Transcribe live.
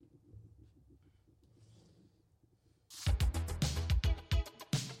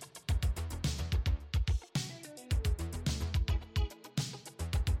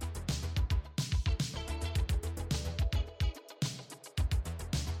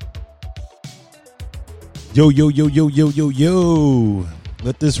Yo, yo, yo, yo, yo, yo, yo.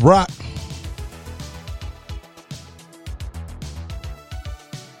 Let this rock.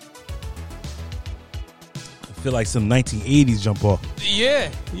 I feel like some 1980s jump off. Yeah,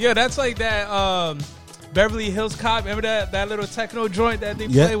 that's like that Beverly Hills Cop. Remember that little techno joint that they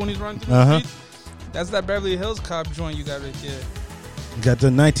play when he's running through the streets? That's that Beverly Hills Cop joint you got right there. You got the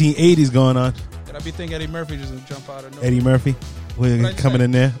 1980s going on. Did I be thinking Eddie Murphy just gonna jump out of nowhere? Eddie Murphy. We're coming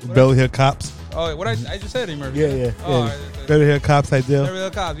in there. Beverly Hill Cops. Oh, what I just said Eddie Murphy. Yeah. Oh, Beverly Hill Cops, I do. Beverly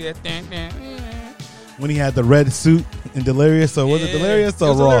Hills Cops, yeah. When he had the red suit in Delirious, or was it Delirious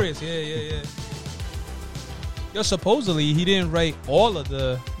or Raw? Delirious, yeah. Yo, supposedly he didn't write all of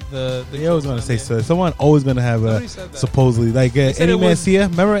the They always want to say so. Someone always going to have a supposedly like Eddie Mancia.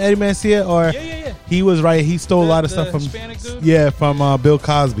 Remember Eddie Mancia? Or yeah. He was right. He stole a lot of stuff from Hispanic dude? from Bill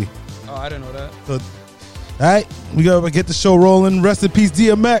Cosby. Oh, I didn't know that. So, all right, we gotta get the show rolling. Rest in peace,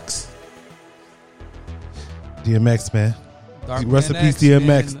 DMX. DMX, man. Rest in peace,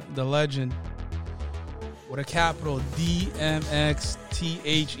 DMX. Man, the legend. With a capital DMX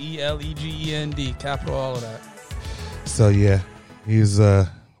THELEGEND. Capital all of that. So yeah, he's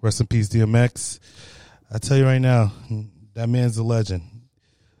rest in peace, DMX. I tell you right now, that man's a legend.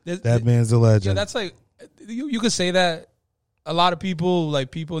 That man's a legend. Yeah, that's like you could say that. A lot of people,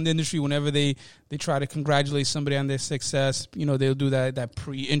 like people in the industry, whenever they try to congratulate somebody on their success, they'll do that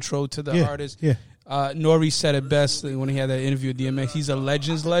pre-intro to the artist. Yeah. Nori said it best when he had that interview with DMX. He's a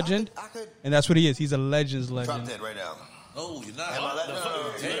legend's legend, and that's what he is. He's a legend's legend. Drop dead right now. Oh, you're not.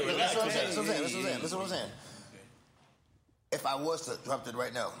 Listen what I'm saying. If I was to drop dead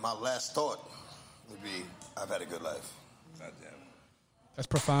right now, my last thought would be, I've had a good life. Goddamn. That's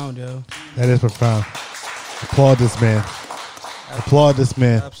profound, yo. That is profound. Applaud this man. Applaud this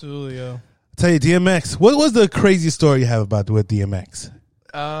man. Absolutely, yo. I tell you, DMX. What was the craziest story you have about with DMX?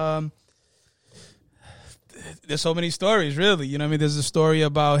 There's so many stories, really. You know what I mean? There's a story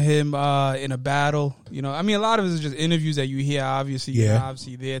about him in a battle. A lot of it is just interviews that you hear, obviously. You're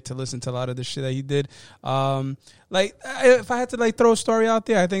obviously there to listen to a lot of the shit that he did. If I had to, throw a story out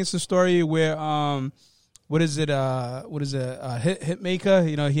there, I think it's a story where, Hitmaker,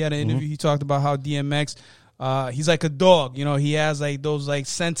 he had an interview. He talked about how DMX, he's like a dog, he has those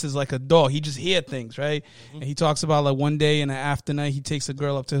senses like a dog. He just hear things, right? And he talks about one day in the afternight, he takes a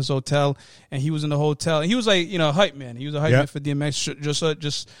girl up to his hotel, and he was in the hotel, and he was hype man. He was a hype man for DMX.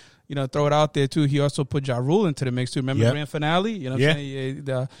 Just throw it out there too. He also put Ja Rule into the mix too. Remember the grand finale? You know what I'm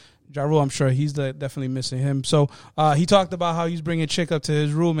saying? Ja Rule, I'm sure he's definitely missing him. So he talked about how he's bringing a chick up to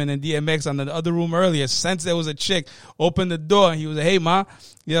his room, and then DMX on the other room earlier, since there was a chick, opened the door, and he was like, "Hey, ma,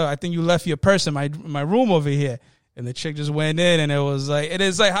 I think you left your purse in my room over here." And the chick just went in, and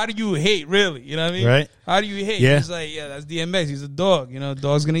it's like, how do you hate, really? You know what I mean? Right. How do you hate? Yeah. He's like, that's DMX. He's a dog.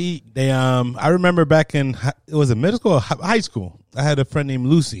 Dog's gonna eat. They I remember back in middle school or high school, I had a friend named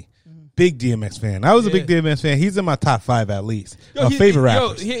Lucy. Big DMX fan. I was a big DMX fan. He's in my top 5 at least. Favorite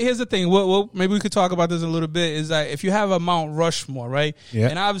rappers. Here's the thing. Well, maybe we could talk about this a little bit. Is that if you have a Mount Rushmore, right? Yeah.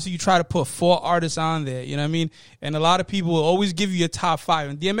 And obviously you try to put 4 artists on there. You know what I mean? And a lot of people will always give you your top 5.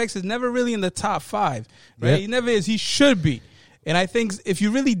 And DMX is never really in the top 5, right? Yep. He never is. He should be. And I think if you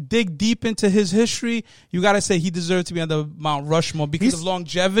really dig deep into his history, you got to say he deserves to be on the Mount Rushmore because of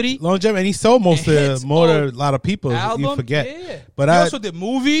longevity. And he sold more to a lot of people. Album, you forget. Yeah. But he also did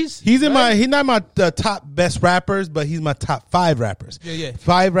movies. He's not my top best rappers, but he's my top 5 rappers. Yeah.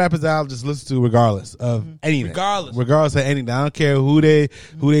 5 rappers that I'll just listen to regardless of anything. Regardless of anything. I don't care who they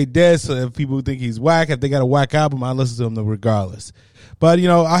diss. So if people think he's whack, if they got a whack album, I listen to them regardless. But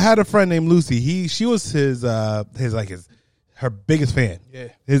I had a friend named Lucy. She was her biggest fan. Yeah.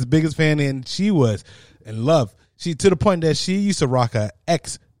 His biggest fan, and she was in love. She to the point that she used to rock a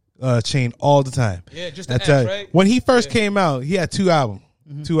X chain all the time. Yeah, just the X, right? When he first came out, he had 2 albums.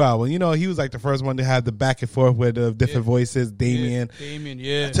 2 albums. He was like the first one to have the back and forth with the different voices, Damien. Damien,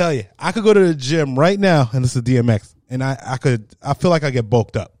 I tell you, I could go to the gym right now and listen to DMX, and I feel like I get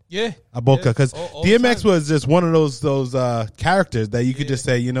bulked up. Yeah. I bulk up because DMX was just one of those characters that you could just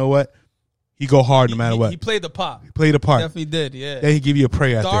say, you know what? He go hard no matter what. He played the pop. He played the part. Definitely did, yeah. Then he give you a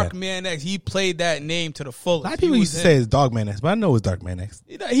prayer after that. Darkman X. He played that name to the fullest. A lot of people used to say it's Dogman X, but I know it's Darkman X.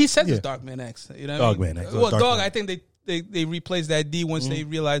 He says it's Darkman X. You know what Dogman X. Well, Dog, I think they replaced that D once they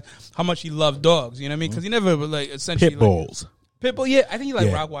realized how much he loved dogs. You know what I mean? Because he never essentially Pitbulls. Pitbull, yeah. I think he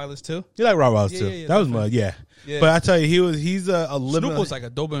liked Rottweilers too. He liked Rottweilers too. Yeah, that was my Yeah. But I tell you, he's a living. Snoop was like a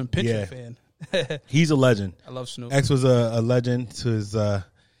Doberman Pinscher fan. He's a legend. I love Snoop. X was a legend to his,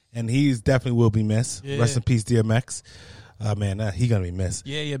 and he's definitely will be missed. Yeah. Rest in peace, DMX. Oh man, he gonna be missed.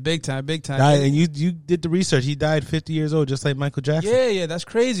 Yeah, big time. And you did the research. He died 50 years old, just like Michael Jackson. Yeah, that's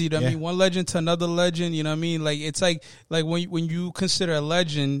crazy. You know what I mean? One legend to another legend. You know what I mean? Like it's like when you consider a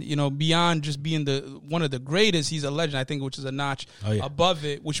legend, you know, beyond just being one of the greatest, he's a legend. I think, which is a notch above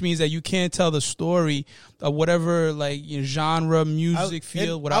it, which means that you can't tell the story of whatever like genre, music,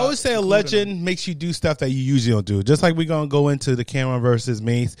 field. I would say a legend makes you do stuff that you usually don't do. Just like we're gonna go into the Cameron versus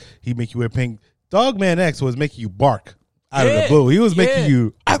Mace. He make you wear pink. Dogman X was making you bark out of the blue. He was making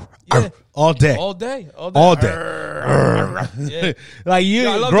you all day. Like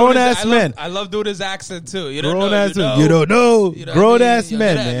grown ass men. I love doing his accent too. You don't know. Grown ass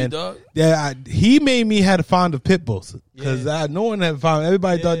men, man. Yeah, he made me had a fond of pit bulls because no one had found.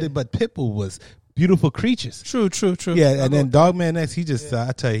 Everybody thought that, but pit bull was beautiful creatures. True. Yeah, and then Dogman X, he just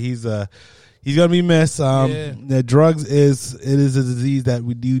I tell you, he's gonna be missed. The drugs is a disease that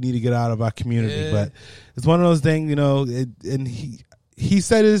we do need to get out of our community, but it's one of those things, you know. And he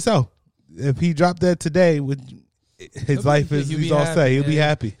said it himself. If he dropped that today, with his life is he's all set. He'll be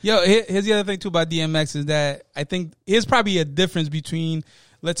happy. Yo, here's the other thing too about DMX is that I think here's probably a difference between,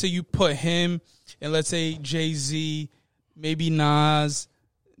 let's say you put him and let's say Jay-Z, maybe Nas,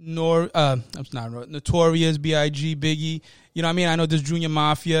 Notorious, B.I.G., Biggie. You know what I mean? I know there's Junior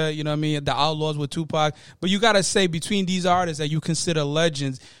Mafia, you know what I mean? The Outlaws with Tupac. But you got to say, between these artists that you consider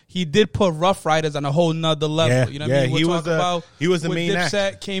legends, he did put Rough Riders on a whole nother level. Yeah, you know what I mean? He was the main Dipset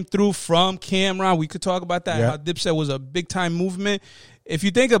act. Came through from Cameron. We could talk about that. Yeah. How Dipset was a big-time movement. If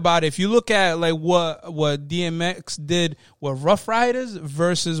you think about it, if you look at like what DMX did with Rough Riders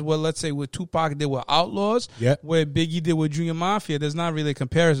versus what, let's say, what Tupac did with Outlaws, what Biggie did with Junior Mafia, there's not really a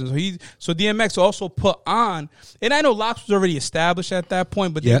comparison. So DMX also put on, and I know Lox was already established at that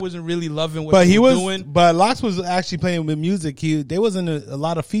point, but they wasn't really loving what he was doing. But Lox was actually playing with music. There wasn't a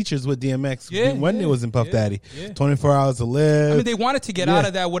lot of features with DMX when it was in Puff Daddy. 24 Hours to Live. I mean, they wanted to get out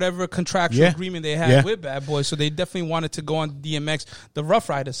of that whatever contractual agreement they had with Bad Boy, so they definitely wanted to go on DMX, the Rough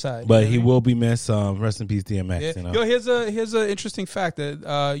Rider side. But he will be missed. Rest in peace, DMX. Yeah. You know? Yo, here's an interesting fact that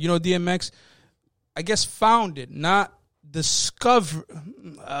DMX, I guess, founded, not discovered.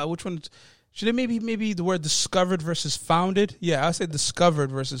 Which one? Should it maybe the word discovered versus founded? Yeah, I say discovered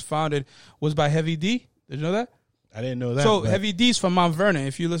versus founded was by Heavy D. Did you know that? I didn't know that. So Heavy D's from Mount Vernon.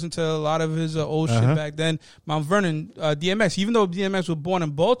 If you listen to a lot of his old shit back then, Mount Vernon, DMX, even though DMX was born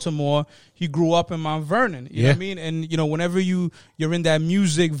in Baltimore, he grew up in Mount Vernon. You know what I mean? And, you know, whenever you're in that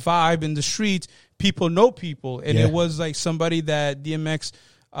music vibe in the streets, people know people. And it was like somebody that DMX,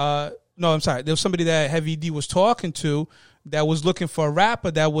 there was somebody that Heavy D was talking to that was looking for a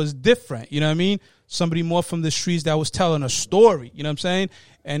rapper that was different. You know what I mean? Somebody more from the streets that was telling a story. You know what I'm saying?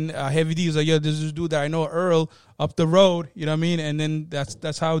 And Heavy D was like, yo, there's this dude that I know, Earl, up the road. You know what I mean? And then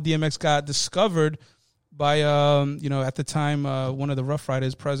that's how DMX got discovered by, at the time, one of the Rough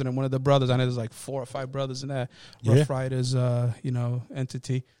Riders president, one of the brothers. I know there's like 4 or 5 brothers in that Rough Riders,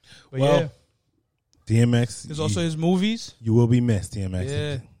 entity. But DMX. There's also his movies. You will be missed,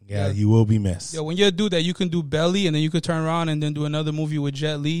 DMX. Yeah, you will be missed. Yo, when you're a dude that you can do Belly and then you could turn around and then do another movie with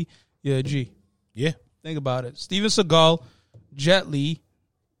Jet Li, G. Yeah. Think about it. Steven Seagal, Jet Li,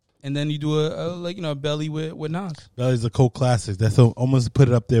 and then you do a Belly with Nas. Belly's a cult classic. That's almost put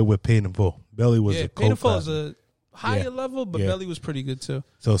it up there with Paid in Full. Belly was a cult Paid in Full classic. is a higher level, but Belly was pretty good too.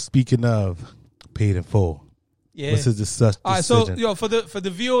 So speaking of Paid in Full, what's his decision? All right, so for the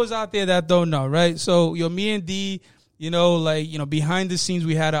viewers out there that don't know, right? So me and D, behind the scenes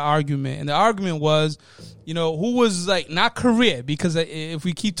we had an argument, and the argument was, who was like not career, because if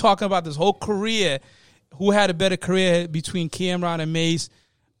we keep talking about this whole career, who had a better career between Cameron and Mace?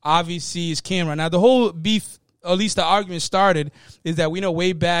 Obviously, is Cameron. Now, the whole beef, or at least the argument started, is that we know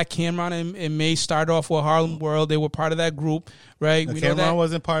way back Cameron and Mace started off with Harlem World. They were part of that group, right? Cameron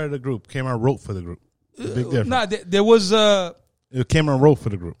wasn't part of the group. Cameron wrote for the group. Big difference. No, there was Cameron wrote for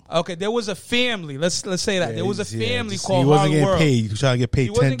the group. Okay, there was a family. Let's say that there was a family called Harlem World. He wasn't getting paid. He was trying to get paid. He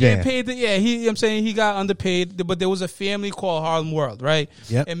wasn't getting paid. I'm saying he got underpaid, but there was a family called Harlem World, right?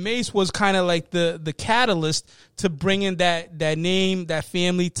 Yep. And Mace was kind of like the catalyst to bringing that name, that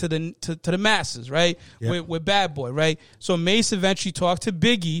family to the masses, right? Yep. With Bad Boy, right? So Mace eventually talked to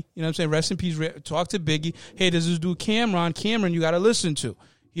Biggie. You know what I'm saying? Rest in peace. Talked to Biggie. Hey, there's this dude Cameron. You got to listen to.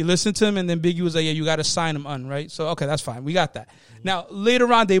 He listened to him, and then Biggie was like, yeah, you got to sign him on, right? So, okay, that's fine. We got that. Now,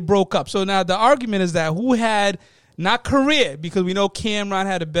 later on, they broke up. So now the argument is that who had, not career, because we know Cameron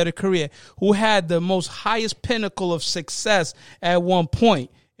had a better career, who had the most highest pinnacle of success at one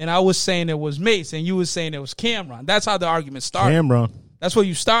point. And I was saying it was Mace, and you were saying it was Cameron. That's how the argument started. That's where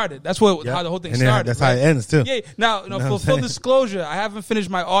you started. That's how the whole thing started. That's how it ends too. Yeah. Now, for full disclosure, I haven't finished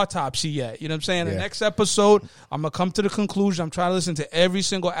my autopsy yet. You know what I'm saying? The next episode, I'm gonna come to the conclusion. I'm trying to listen to every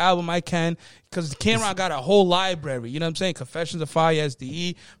single album I can because Cameron got a whole library. You know what I'm saying? Confessions of Fire,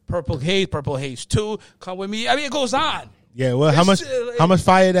 SDE, Purple Haze 2. Come with me. I mean, it goes on. Yeah, well, how much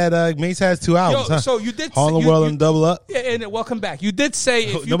fire that Mace has? 2 albums, huh? So you did Harlem World and Double Up. Yeah, and Welcome Back. You did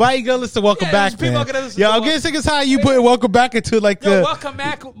say nobody gonna listen to Welcome Back, man. I'm getting sick of how you put Welcome Back into like the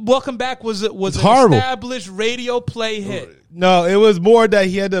Welcome Back was an horrible established radio play hit. No, it was more that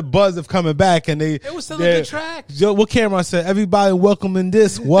he had the buzz of coming back, and it was still a good track. What Cameron said, everybody welcoming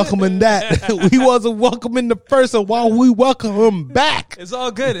this, welcoming that. We wasn't welcoming the first, so why we welcome him back? It's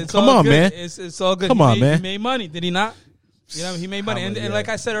all good. Come on, man. It's all good. Come on, man. He made money, did he not? You know, he made money. And like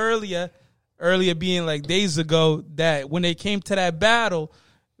I said earlier being like days ago, that when they came to that battle,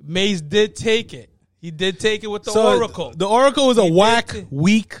 Mace did take it. He did take it with the Oracle. The Oracle was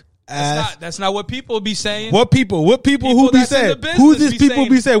weak ass. That's not what people be saying. What people who be saying? Who these people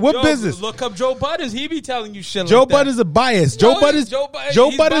be saying? What business? Look up Joe Buttons. He be telling you shit Joe like that. Buttons a bias. Joe Buttons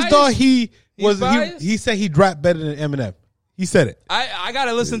thought he said he rapped better than Eminem. He said it. I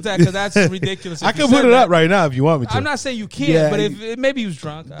gotta listen to that because that's ridiculous. I can put it up right now if you want me to. I'm not saying you can't, but if maybe he was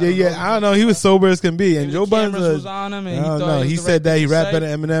drunk. I don't know. He was sober as can be, and Joe Buttons was on him. And he said that he rapped better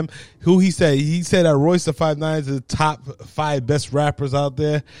than Eminem. Who he said? He said that Royce the 5'9" is the top 5 best rappers out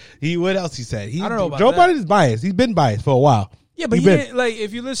there. What else he said? I don't know about Joe that. Buttons is biased. He's been biased for a while. Yeah, but he didn't, like,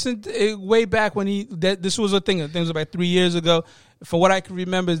 if you listen way back when this was a thing. I think it was about 3 years ago. From what I can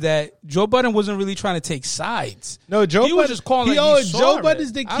remember, is that Joe Budden wasn't really trying to take sides. No, Joe was just calling. Joe Budden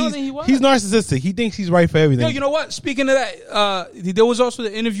he's narcissistic. He thinks he's right for everything. No, you know what? Speaking of that, there was also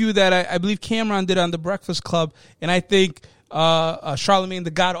the interview that I believe Cameron did on the Breakfast Club, and I think Charlamagne the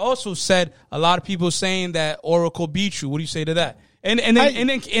God also said a lot of people saying that Oracle beat you. What do you say to that? And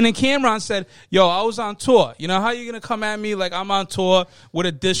then Cameron said, "Yo, I was on tour. You know how you gonna come at me like I'm on tour with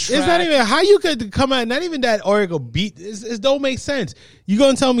a diss track?" It's not even how you could come at. Not even that Oracle beat. It don't make sense. You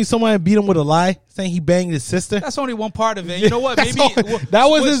gonna tell me someone beat him with a lie, saying he banged his sister? That's only one part of it. You know what? Maybe that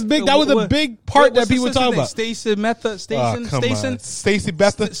was a big part that people talk about. Stacey Betha.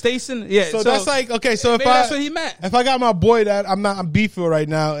 Yeah. So that's like okay. So if that's what he meant. If I got my boy that I'm beefing with right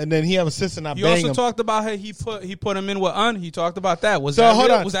now, and then he have a sister and I bang him. You also talked about how he put him in with Un. He talked about that. Was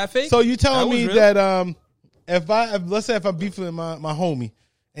that fake? So you telling me that let's say if I'm beefing with my homie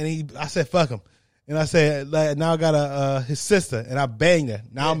and I said fuck him. And I said, like, now I got his sister, and I banged her.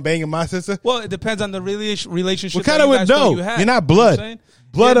 Now I'm banging my sister. Well, it depends on the relationship. What kind of would know? You're not blood. You know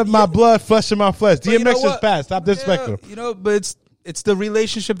blood of my blood, flesh of my flesh. DMX is fast. Stop disrespecting. But it's the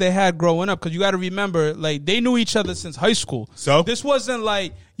relationship they had growing up, because you got to remember, like, they knew each other since high school. So this wasn't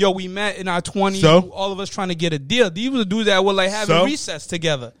like, yo, we met in our 20s, all of us trying to get a deal. These were dudes that were like having recess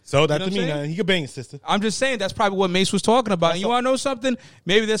together. So that to me, he could bang his sister. I'm just saying that's probably what Mace was talking about. And you want to know something?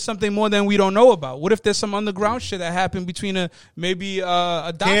 Maybe there's something more than we don't know about. What if there's some underground shit that happened between adopted?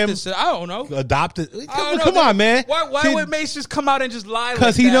 I don't know. Adopted? Come on, man. Why would Mace just come out and just lie?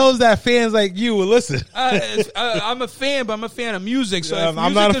 Because he knows that fans like you will listen. I'm a fan, but I'm a fan of music. So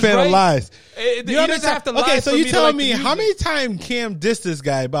I'm not a fan of lies. He doesn't have to lie. Okay, so you telling me how many times Cam dissed this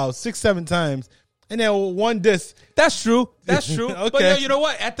guy? About 6-7 times, and then one diss. That's true. Okay. But you know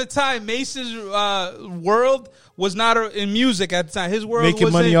what? At the time, Mace's world was not in music. At the time, his world making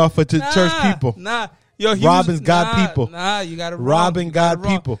money off of church people. Robbing God people. You got to robbing God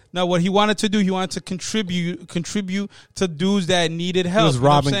people. No, what he wanted to do, he wanted to contribute to dudes that needed help. He was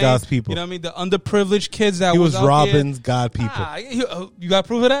robbing God's people. You know what I mean? The underprivileged kids that he was robbing God's people. You got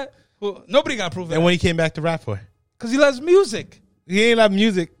proof of that? Well, nobody got proof of that. And when he came back to rap for it, because he loves music. He ain't love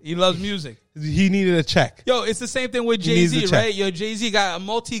music. He loves music. He needed a check. Yo, it's the same thing with Jay-Z, right? Yo, Jay-Z got a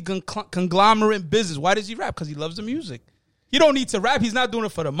multi-conglomerate business. Why does he rap? Because he loves the music. He don't need to rap. He's not doing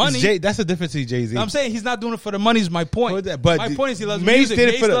it for the money. That's the difference in Jay-Z. I'm saying he's not doing it for the money is my point. But my point is he loves Mace music.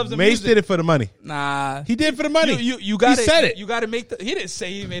 Mace did it for the money. Nah. He did it for the money. You got he said it. You got to make he didn't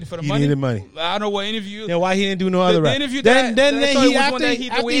say he made it for the money. He needed money. I don't know what interview. Yeah, why he didn't do no other rap. Interview then after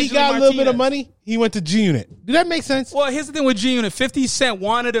he got a little bit of money, he went to G-Unit. Did that make sense? Well, here's the thing with G-Unit. 50 Cent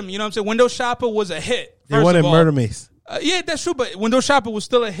wanted him. You know what I'm saying? Window Shopper was a hit. They wanted Murder Mace. Yeah, that's true. But Window Shopper was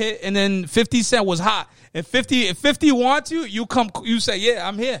still a hit, and then 50 Cent was hot. And if 50 wants you, you say, yeah,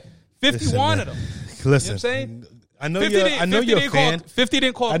 I'm here. 50 wanted him. Listen, you know what I'm saying? I know you're a fan. 50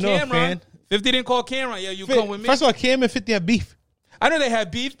 didn't call Cameron. 50 didn't call Cameron. Yeah, come with me. First of all, Cam and 50 have beef. I know they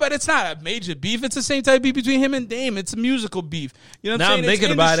have beef, but it's not a major beef. It's the same type of beef between him and Dame. It's a musical beef. You know what I'm saying? Now I'm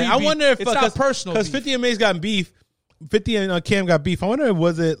thinking about it. I wonder if it's not personal. Because 50 and Mace got beef. 50 and Cam got beef. I wonder,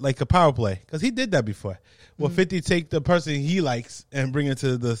 was it like a power play? Because he did that before. Will 50 take the person he likes and bring it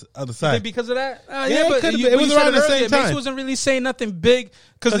to the other side? Because of that? Yeah, but it was around the same time. Mace wasn't really saying nothing big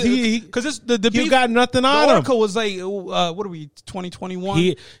because the beef got nothing on him. The Oracle was like, what are we, 2021?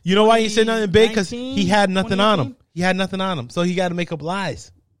 You know why he said nothing big? Because he had nothing on him. He had nothing on him, so he got to make up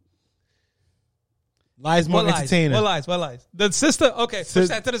lies. Lies more entertaining. What lies? The sister. Okay, push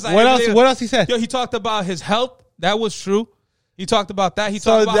that to the side. What else he said? Yo, he talked about his health. That was true. He talked about that. He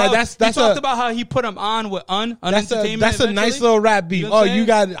talked about how he put him on with Unentertainment. That's a nice little rap beat. You know you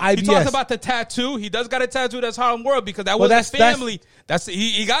got IBS. He talked about the tattoo. He does got a tattoo that's Harlem World because that was his family.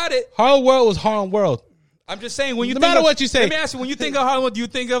 He got it. Harlem World was Harlem World. I'm just saying when you no matter what you say. Let me ask you, when you think of Harlem World, do you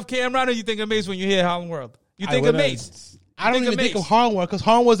think of Cameron or you think of Mace when you hear Harlem World? You think of Mace. I don't even think of Harlem World because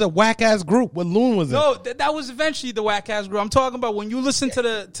Harlem was a whack ass group when Loon was in. No, that was eventually the whack ass group. I'm talking about when you listen to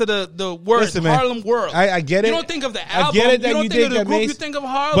the word Harlem World. I get it. You don't think of the album. I get it that you don't you think of the group. Mace, you think of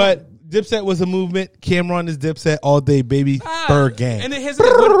Harlem. But Dipset was a movement. Cameron is Dipset all day, baby. Bird gang. And then here's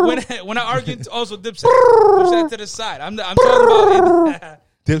the thing. When I argue also Dipset to the side. I'm talking about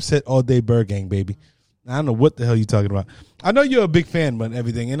Dipset all day, Bird gang, baby. I don't know what the hell you're talking about. I know you're a big fan, but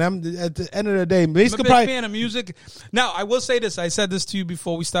everything, and I'm at the end of the day, Mace I'm a big fan of music. Now, I will say this. I said this to you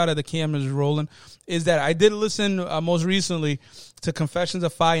before we started the cameras rolling. Is that I did listen most recently to Confessions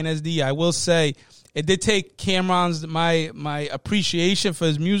of Fire and SD. I will say it did take Cameron's my appreciation for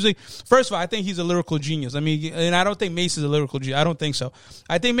his music. First of all, I think he's a lyrical genius. I mean, and I don't think Mace is a lyrical genius. I don't think so.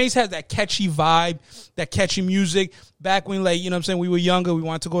 I think Mace has that catchy vibe, that catchy music. Back when, like, you know what I'm saying, we were younger, we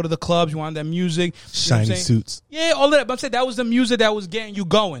wanted to go to the clubs, we wanted that music. Shiny suits. Yeah, all of that. But I'm saying that was the music that was getting you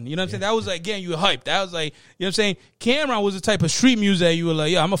going. You know what I'm saying? That was like getting you hyped. That was like, you know what I'm saying? Cameron was the type of street music that you were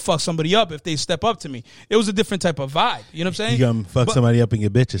like, yeah, I'm going to fuck somebody up if they step up to me. It was a different type of vibe. You know what I'm saying? You going to fuck somebody up and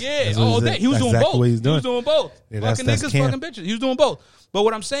get bitches. Yeah, he was doing both. He was doing both. Yeah, fucking niggas, fucking bitches. He was doing both. But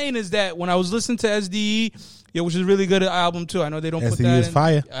what I'm saying is that when I was listening to SDE, yeah, which is a really good album too. I know they don't put that in. SDE is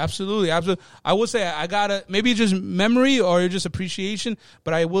fire. Absolutely. I will say I gotta, maybe it's just memory or just appreciation,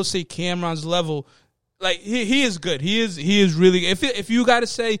 but I will say Cameron's level, like he is good. He is really. If you gotta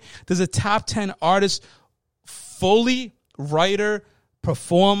say there's a top 10 artist, fully writer,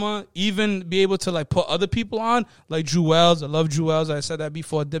 performer, even be able to like put other people on, like Jewels. I love Jewels. I said that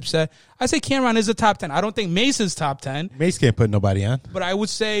before. Dipset. I say Cameron is a top 10. I don't think Mace is top 10. Mace can't put nobody on. But I would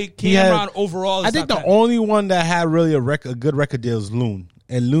say Cameron overall is I think top the 10. only one that had really a good record deal is Loon.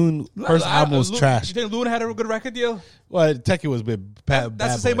 And Loon first album was trash. You think Loon had a good record deal? Well, Techie was a bit bad.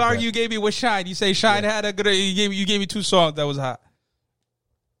 That's the same argument you gave me with Shine. You say Shine had a good. You gave me 2 songs that was hot.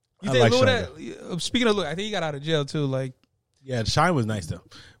 You think Loon? Speaking of Loon, I think he got out of jail too. Like. Yeah, Shine was nice though.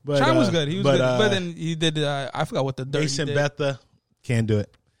 But, Shine was good. He was good. But then he did. I forgot what the dirt. Mason Betha can't do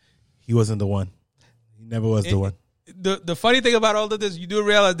it. He wasn't the one. He never was the one. The funny thing about all of this, you do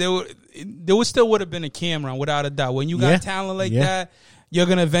realize there still would have been a Cameron without a doubt. When you got talent like that, you're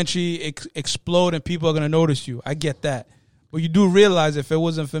gonna eventually explode and people are gonna notice you. I get that. But you do realize if it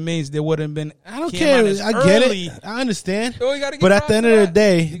wasn't for Mace, there wouldn't have been. I don't care. I get it. I understand. But at the end of the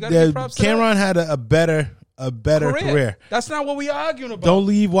day, Cameron had a better career. That's not what we arguing about. Don't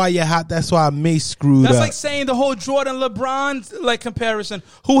leave while you're hot. That's why Mace screwed up. That's like saying the whole Jordan LeBron like comparison.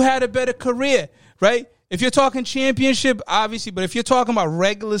 Who had a better career, right? If you're talking championship, obviously, but if you're talking about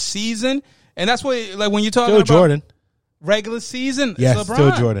regular season, and that's what like when you're talking about Jordan. Regular season, yes, LeBron.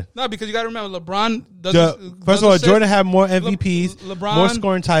 Still Jordan. No, because you got to remember, LeBron first of all, Jordan had more MVPs, LeBron, more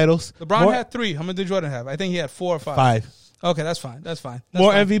scoring titles. LeBron had 3. How many did Jordan have? I think he had 4 or 5. 5. Okay, that's fine. That's fine.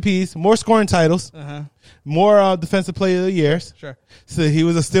 More MVPs, more scoring titles, more defensive player of the years. Sure. So he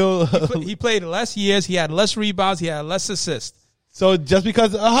was he played less years. He had less rebounds. He had less assists. So just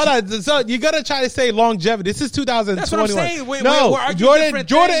because hold on, so you gotta try to say longevity. This is 2021. That's what I'm saying. We're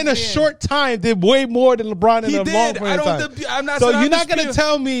Jordan in a short time did way more than LeBron in a long period of time. I'm not. So you're not gonna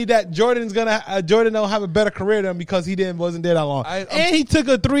tell me that Jordan don't have a better career than him because wasn't there that long, and he took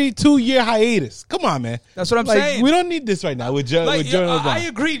a 2-year hiatus. Come on, man. That's what I'm saying. We don't need this right now with Jordan. I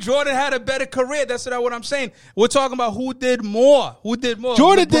agree. Jordan had a better career. That's what I'm saying. We're talking about who did more.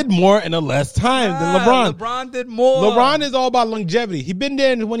 Jordan did more in a less time than LeBron. LeBron did more. LeBron is all about longevity. He been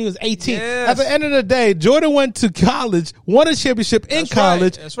there when he was 18. Yes. At the end of the day, Jordan went to college, won a championship in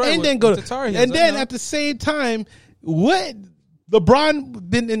college, and then go. And then at the same time, what LeBron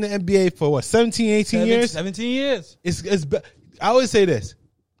been in the NBA for 17, 18 years? 17 years. It's I always say this.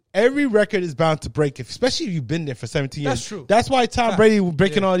 every record is bound to break, especially if you've been there for 17 years. That's true. That's why Tom Brady was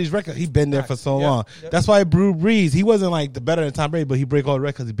breaking all these records. He's been there for so long. That's why Drew Brees, he wasn't like the better than Tom Brady, but he break all the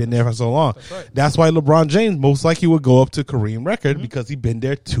records. He's been there for so long. That's why LeBron James most likely would go up to Kareem record because he's been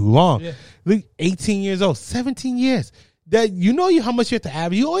there too long. Look, 18 years old, 17 years. That how much you have to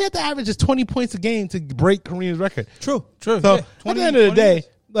average. You only have to average just 20 points a game to break Kareem's record. True. So at the end of the day,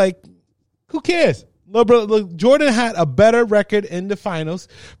 like, who cares? Look, Jordan had a better record in the finals,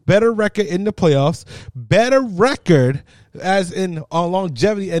 better record in the playoffs, better record as in on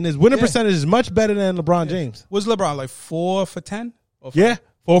longevity, and his winning percentage is much better than LeBron James. Was LeBron like 4 for 10? 4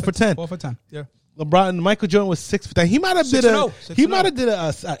 for 10. 4 for 10. Yeah. Michael Jordan was 6 for 10. He might have did a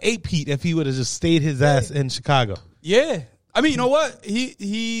 8-peat if he would have just stayed his ass in Chicago. Yeah. I mean, you know what?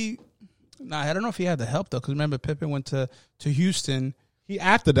 I don't know if he had the help though, because remember Pippen went to Houston. He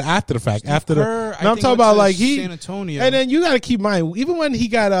after the fact. I'm talking about like San Antonio. And then you got to keep in mind, even when he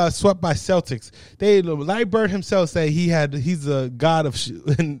got swept by Celtics, Larry Bird himself said he's a god of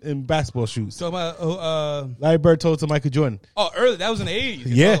in basketball shoes. So about Larry Bird told to Michael Jordan. Oh, early that was in the 80s.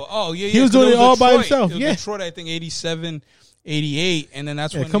 Yeah. Yeah. He was doing it all by himself. Yeah. Detroit, I think 87, 88, and then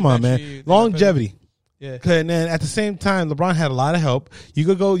that's when. Come on, man. Longevity. Yeah. And then at the same time, LeBron had a lot of help.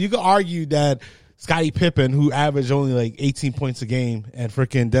 You could argue that Scottie Pippen, who averaged only like 18 points a game, and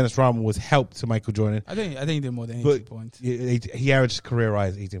freaking Dennis Rodman was help to Michael Jordan. I think he did more than 18 points. He averaged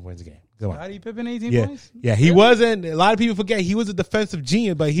career-wise 18 points a game. Scottie Pippen 18 points? Yeah, he wasn't. A lot of people forget he was a defensive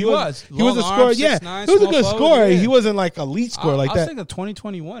genius, but he was a scorer. 6'9", he was a good scorer. Yeah. He wasn't like a elite scorer like that. I was thinking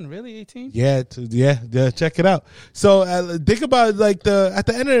 2021, really 18? Yeah, check it out. So think about like at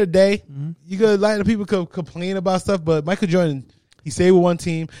the end of the day, you could a lot of people could complain about stuff, but Michael Jordan. He stayed with one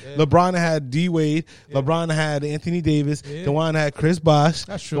team. Yeah. LeBron had D Wade. Yeah. LeBron had Anthony Davis. Yeah. DeJuan had Chris Bosh.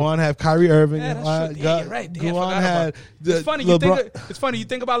 That's true. DeJuan had Kyrie Irving. Yeah, that's true. You're right. DeJuan had. It's funny. You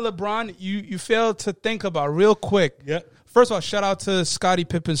think about LeBron. You fail to think about real quick. Yeah. First of all, shout out to Scottie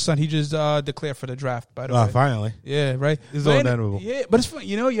Pippen's son. He just declared for the draft. By the way, finally. Yeah, right. This is all memorable. Yeah, but it's funny.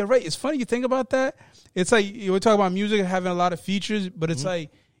 You're right. It's funny you think about that. It's like you were talking about music having a lot of features, but it's like,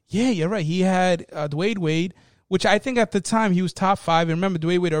 you're right. He had Dwayne Wade. Which I think at the time he was top 5. And remember,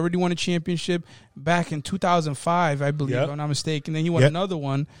 Dwayne Wade already won a championship back in 2005, I believe, if I'm not mistaken. Then he won another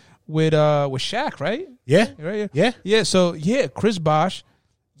one with Shaq, right? Yeah. Right? Yeah. So, Chris Bosh.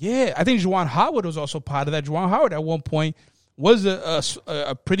 Yeah, I think Juwan Howard was also part of that. Juwan Howard at one point was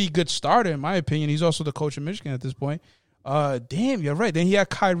a pretty good starter, in my opinion. He's also the coach of Michigan at this point. Damn, you're right. Then he had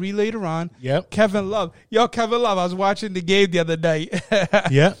Kyrie later on. Yep. Kevin Love. Kevin Love, I was watching the game the other night.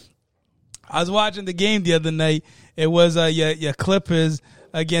 Yeah. I was watching the game the other night. It was your Clippers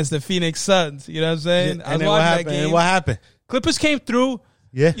against the Phoenix Suns. You know what I'm saying? Yeah, and I was watching that game. And what happened? Clippers came through.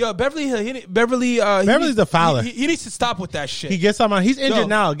 Yeah. Yo, Beverly's a fouler. He needs to stop with that shit. He gets on. He's injured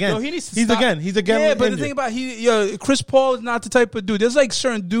now again. He needs to stop. He's again. Yeah, but injured. the thing about Chris Paul is not the type of dude. There's like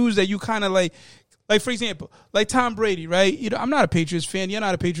certain dudes that you kind of like for example, like Tom Brady, right? I'm not a Patriots fan. You're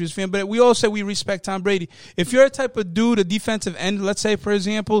not a Patriots fan, but we all say we respect Tom Brady. If you're a type of dude, a defensive end, let's say, for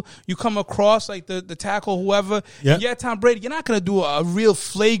example, you come across like the tackle, whoever, Tom Brady, you're not going to do a real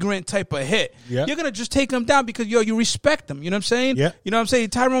flagrant type of hit. Yep. You're going to just take him down because, you respect him. You know what I'm saying? Yep. You know what I'm saying?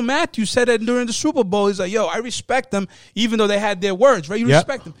 Tyrann Mathieu said that during the Super Bowl. He's like, I respect them, even though they had their words, right? You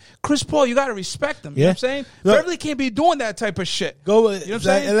respect them. Chris Paul, you got to respect them. You know what I'm saying? Beverly can't be doing that type of shit. You know what I'm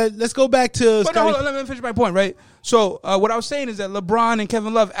saying? Let's go back to let me finish my point, right? So what I was saying is that LeBron and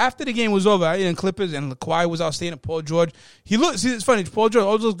Kevin Love, after the game was over, in Clippers, and Kawhi was outstanding, Paul George, it's funny, Paul George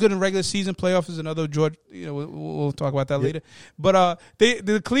always looks good in regular season. Playoffs is another George, we'll talk about that later. But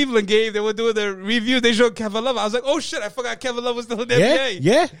the Cleveland game, they were doing the review, they showed Kevin Love. I was like, oh shit, I forgot Kevin Love was still in the NBA.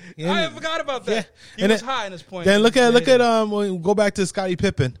 Yeah. I forgot about that. He was high in his point. Then look at when we go back to Scottie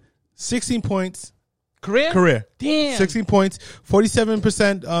Pippen, 16 points. Career. Damn. 16 points,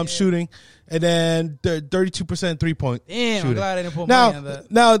 47% shooting, and then 32% 3-point shooting. I'm glad I didn't put money on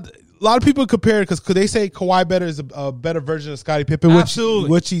that. Now, a lot of people compare it because could they say Kawhi better is a better version of Scottie Pippen,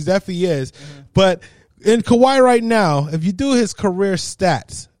 which he definitely is. Mm-hmm. But in Kawhi right now, if you do his career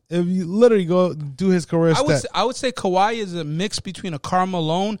stats, if you literally go do his career stats. I would say Kawhi is a mix between a Karl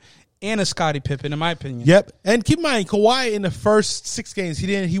Malone and a Scottie Pippen, in my opinion. Yep. And keep in mind, Kawhi in the first 6 games,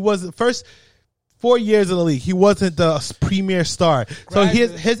 he was the first 4 years in the league, he wasn't the premier star. So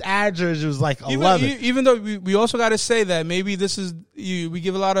his average was like 11. Even though we also got to say that maybe this is we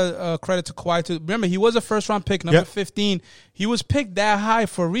give a lot of credit to Kawhi. Remember, he was a first round pick, number 15. He was picked that high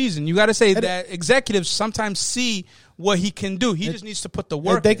for a reason. You got to say that executives sometimes see what he can do. He just needs to put the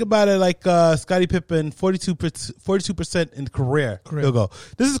work. And think about it like Scottie Pippen, 42% in career field goal.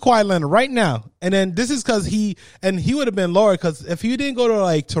 This is Kawhi Leonard right now. And then this is because he would have been lower because if he didn't go to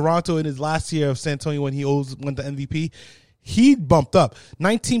like Toronto in his last year of San Antonio when he won the MVP, he bumped up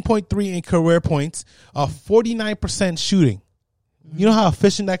 19.3 in career points, 49% shooting. You know how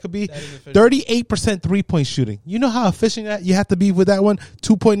efficient that could be? 38% 3-point shooting. You know how efficient that you have to be with that one?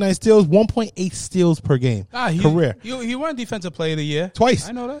 2.9 steals, 1.8 steals per game. Career. He won Defensive Player of the Year. Twice.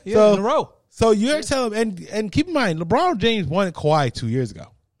 I know that. Yeah, in a row. So you're telling and keep in mind, LeBron James won Kawhi 2 years ago.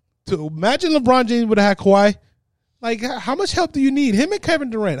 To imagine LeBron James would have had Kawhi. Like, how much help do you need? Him and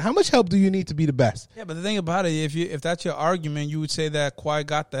Kevin Durant, how much help do you need to be the best? Yeah, but the thing about it, if that's your argument, you would say that Kawhi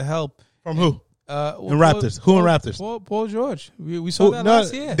got the help. From who? In Raptors. Who in Raptors? Paul George. We saw that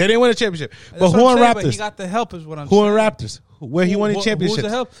last year. They didn't win a championship. That's but who in Raptors? But he got the help is what I'm saying. Who in Raptors? Where he won the championship? Who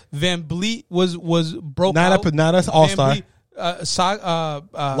was the help? Van Vliet was broke out. Not us all-star.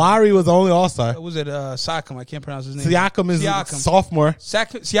 Lowry was the only all-star. Was it Siakam? I can't pronounce his name. Siakam is sophomore.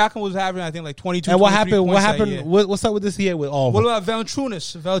 Siakam was having, I think, like 22. And what happened? What's up with this year with all of them? What about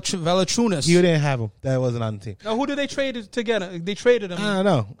Valanciunas? You didn't have him. That wasn't on the team. No, who did they trade together? They traded him. I don't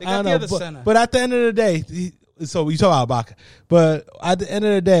know. They got the other center. But at the end of the day, so you talk about Ibaka. But at the end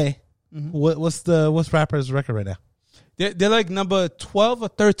of the day, what's Raptors' record right now? They're like number 12 or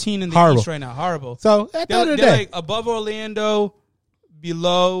 13 in the East right now. Horrible. So at the end of the day, they're like above Orlando,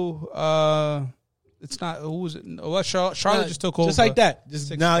 below. It's not. Who was it? Well, Charlotte just took over. Just like that.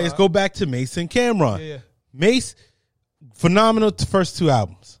 Let's go back to Mason Cameron. Yeah. Mace, phenomenal first two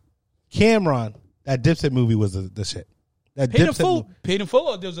albums. Cameron, that Dipset movie was the shit. That Paid in Full,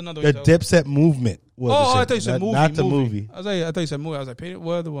 or there was another one? The Dipset movement was the shit. I thought you said movie. Not the movie. I thought you said movie. I was like, Paid in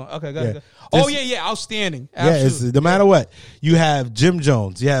Full, the one. Okay, got it. Outstanding. Absolutely. Yeah, no matter what. You have Jim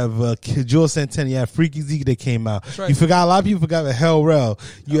Jones. You have Jules Santana. You have Freaky Zeke that came out. That's right. You forgot, a lot of people forgot Hell Rell.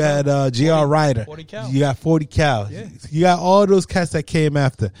 You had J.R. Ryder. 40 Cal. You got 40 Cal. Yeah. You got all those cats that came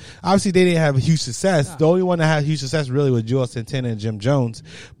after. Obviously, they didn't have huge success. Nah. The only one that had huge success really was Jules Santana and Jim Jones.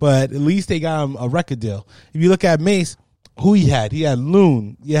 But at least they got him a record deal. If you look at Mace, who he had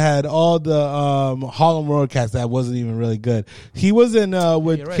Loon. You had all the Harlem World cats that wasn't even really good. He was in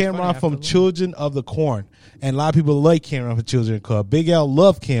with Cameron from Children of the Corn, and a lot of people like Cameron from Children of the Corn. Big L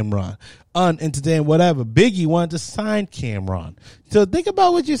loved Cameron, Entertainment, whatever. Biggie wanted to sign Cameron. So think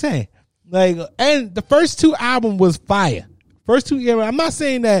about what you're saying. Like, and the first two album was fire. First two, I'm not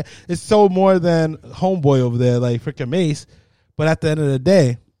saying that it's sold more than Homeboy over there, like freaking Mace, but at the end of the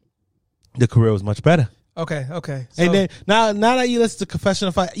day, the career was much better. Okay. So, and then now that you listen to Confession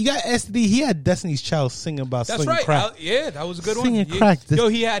of Fire, you got STD. He had Destiny's Child singing about slinging crack. That was a good singing one. Crack.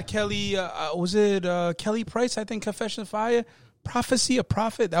 He had Kelly. Was it Kelly Price? I think Confession of Fire, Prophecy, a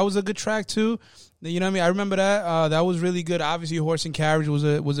Prophet. That was a good track too. You know what I mean? I remember that. That was really good. Obviously, Horse and Carriage was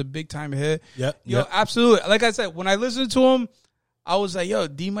a big time hit. Yep. Absolutely. Like I said, when I listened to him, I was like,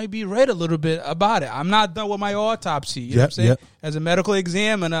 D might be right a little bit about it. I'm not done with my autopsy. You know what I'm saying? Yep. As a medical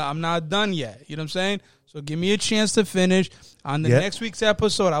examiner, I'm not done yet. You know what I'm saying? So give me a chance to finish. On the next week's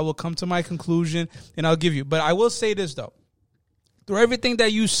episode, I will come to my conclusion, and I'll give you. But I will say this, though. Through everything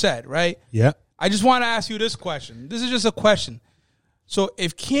that you said, right? Yeah. I just want to ask you this question. This is just a question. So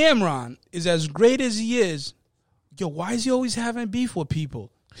if Cameron is as great as he is, why is he always having beef with people?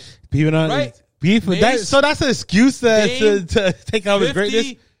 Beef, right? Beef with that. So that's an excuse to take out his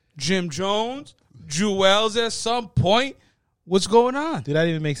greatness? Jim Jones, Jewels at some point. What's going on? Did that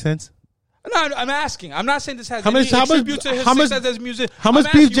even make sense? No, I'm asking. I'm not saying this has any tribute to his success as music. How much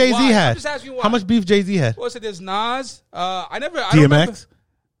beef Jay-Z had? I'm just asking why. How much beef Jay-Z had? What's it? There's Nas. DMX?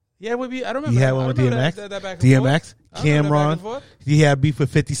 Yeah, it would be. I don't remember. He had one with DMX. DMX. Cameron. He had beef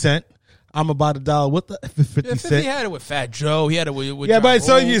with 50 Cent. I'm about $1. What the 50 Cent? 50 had it with Fat Joe. He had it with yeah, but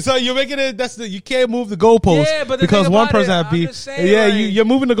so you're making it. You can't move the goalpost. Yeah, but because one person had beef. Yeah, you're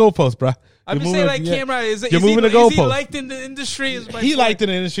moving the goalpost, bro. I'm just saying, like, Cameron, is he liked in the industry? He liked in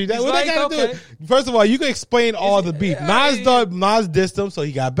the industry. That's what they got to do. First of all, you can explain all the beef. Nas dissed him, so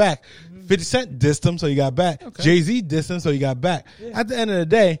he got back. 50 Cent dissed him, so he got back. Okay. Jay-Z dissed him, so he got back. Yeah. At the end of the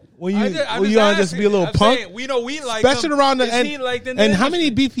day, when you just be a little punk, we know we like especially him. Around the end. And how many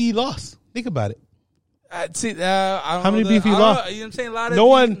beef he lost? Think about it. How many beef he lost? You know what I'm saying? A lot of no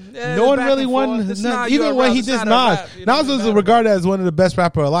one really won. Even when he dissed Nas, Nas was regarded as one of the best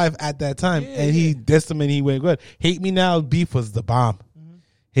rappers alive at that time, and he dissed him and he went good. Hate Me Now beef was the bomb.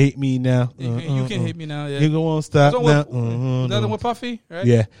 Hate Me Now. You can hate me now. Yeah. You won't stop now. Another with Puffy, right?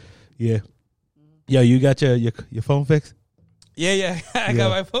 Yeah. Yo, you got your phone fixed? Yeah. I got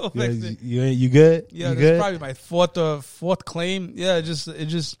my phone fixed. You good? Yeah, you this is probably my fourth claim. Yeah, it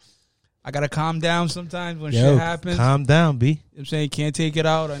just. I got to calm down sometimes when shit happens. Calm down, B. You know what I'm saying? Can't take it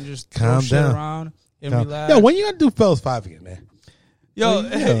out and just calm throw down. shit around and relax. Yo, when you going to do Fellas 5 again, man? Yo,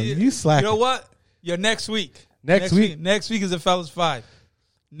 you slacking. You know what? Yo, next week. Next week? Next week is the Fellas 5.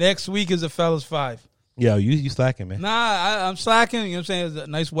 Next week is the Fellas 5. Yo, you slacking, man. Nah, I'm slacking. You know what I'm saying? It was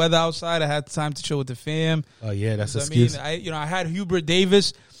nice weather outside. I had time to chill with the fam. Oh, yeah, that's an excuse. excuse. I had Hubert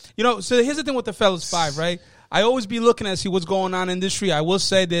Davis. So here's the thing with the Fellas 5, right? I always be looking at see what's going on in the industry. I will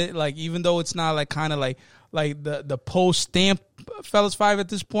say that, like, even though it's not like kind of like the post stamp Fellas 5 at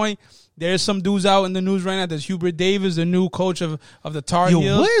this point, there's some dudes out in the news right now. There's Hubert Davis, the new coach of the Tar Heels.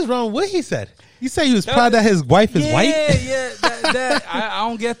 Yo, what is wrong? What he said? He said he was proud that his wife is white. Yeah. I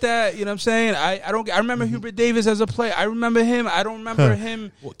don't get that. You know what I'm saying? I don't. I remember Hubert Davis as a player. I remember him. I don't remember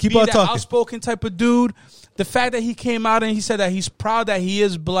him Keep being on that talking. outspoken type of dude. The fact that he came out and he said that he's proud that he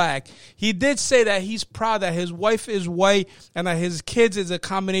is black. He did say that he's proud that his wife is white and that his kids is a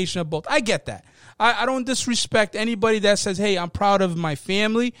combination of both. I get that. I don't disrespect anybody that says, hey, I'm proud of my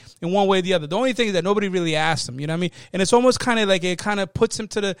family in one way or the other. The only thing is that nobody really asked him, you know what I mean? And it's almost kind of like it kind of puts him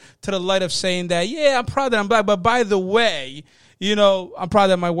to the light of saying that, yeah, I'm proud that I'm black, but by the way, you know, I'm proud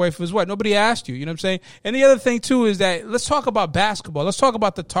that my wife is white. Nobody asked you, you know what I'm saying? And the other thing, too, is that let's talk about basketball. Let's talk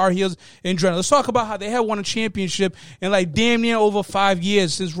about the Tar Heels in general. Let's talk about how they have won a championship in like damn near over 5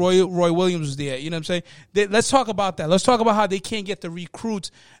 years since Roy Williams was there. You know what I'm saying? Let's talk about that. Let's talk about how they can't get the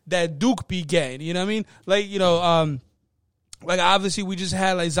recruits that Duke be getting. You know what I mean? Like, you know, like obviously we just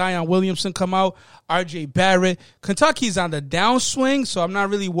had like Zion Williamson come out, R.J. Barrett. Kentucky's on the downswing, so I'm not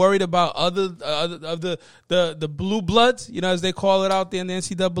really worried about other of the blue bloods, you know, as they call it out there in the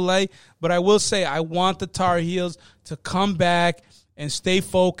NCAA. But I will say I want the Tar Heels to come back and stay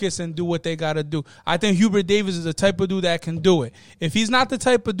focused and do what they got to do. I think Hubert Davis is the type of dude that can do it. If he's not the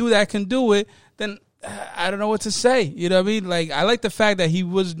type of dude that can do it, then I don't know what to say. You know what I mean? Like, I like the fact that he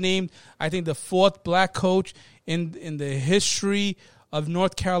was named, I think, the 4th black coach in the history of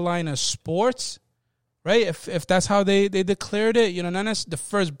North Carolina sports, right? If that's how they declared it, you know, not necessarily the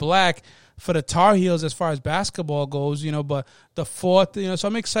first black for the Tar Heels as far as basketball goes, you know, but the 4th, you know, so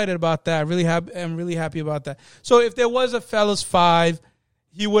I'm excited about that. I'm really happy about that. So if there was a Fellas 5,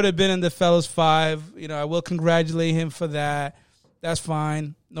 he would have been in the Fellas 5. You know, I will congratulate him for that. That's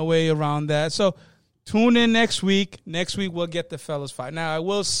fine. No way around that. So tune in next week. Next week we'll get the Fellas 5. Now, I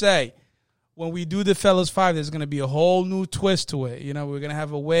will say, when we do the Fellas 5, there's going to be a whole new twist to it. You know, we're going to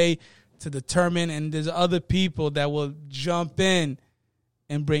have a way to determine, and there's other people that will jump in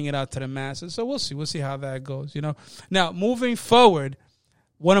and bring it out to the masses. So we'll see. We'll see how that goes, you know. Now, moving forward,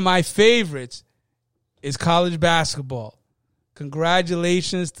 one of my favorites is college basketball.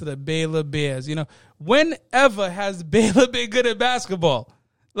 Congratulations to the Baylor Bears. You know, whenever has Baylor been good at basketball?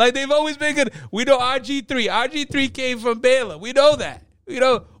 Like, they've always been good. We know RG3. RG3 came from Baylor. We know that. You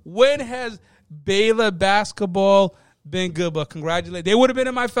know, when has Baylor basketball been good? But congratulations. They would have been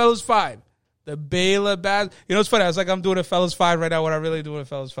in my Fellas 5. The Baylor You know, it's funny. It's like I'm doing a Fellas 5 right now. What I really do in a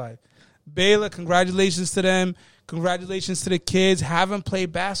Fellas 5. Baylor, congratulations to them. Congratulations to the kids. Haven't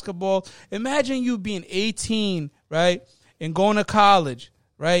played basketball. Imagine you being 18, right, and going to college,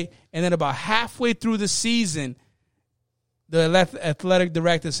 right, and then about halfway through the season, the athletic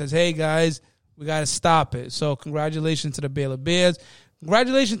director says, hey, guys, we got to stop it. So congratulations to the Baylor Bears.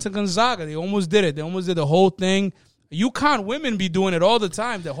 Congratulations to Gonzaga. They almost did it. They almost did the whole thing. UConn women be doing it all the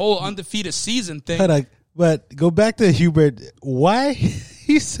time, the whole undefeated season thing. But go back to Hubert. Why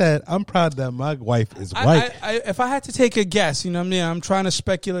he said, I'm proud that my wife is white. If I had to take a guess, you know what I mean? I'm trying to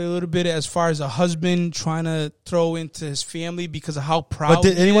speculate a little bit as far as a husband trying to throw into his family because of how proud But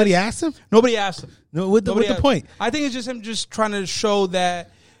did anybody ask him? Nobody asked him. No, what's the point? I think it's just him just trying to show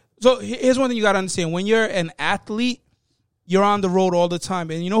that. So here's one thing you got to understand. When you're an athlete, you're on the road all the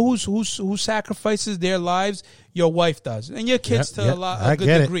time. And you know who sacrifices their lives? Your wife does. And your kids to a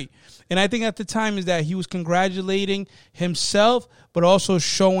good degree. And I think at the time is that he was congratulating himself, but also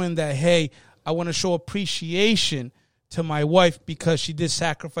showing that, hey, I want to show appreciation to my wife because she did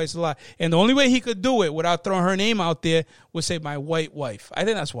sacrifice a lot. And the only way he could do it without throwing her name out there was say my white wife. I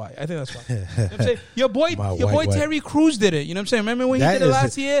think that's why. You know what I'm saying? Your boy Terry Crews did it. You know what I'm saying? Remember when he did it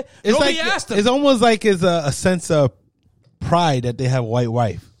last year? Nobody asked him. It's almost like it's a sense of pride that they have a white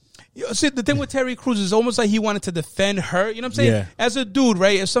wife. See, the thing with Terry Crews is almost like he wanted to defend her. You know what I'm saying? Yeah. As a dude,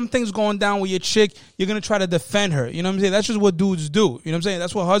 right? If something's going down with your chick, you're going to try to defend her. You know what I'm saying? That's just what dudes do. You know what I'm saying?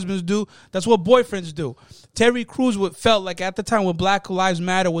 That's what husbands do. That's what boyfriends do. Terry Crews felt like at the time when Black Lives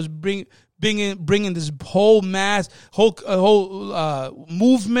Matter was bringing this whole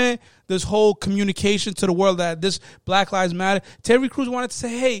movement, this whole communication to the world that this Black Lives Matter. Terry Crews wanted to say,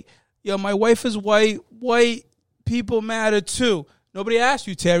 hey, yo, my wife is white. White people matter too. Nobody asked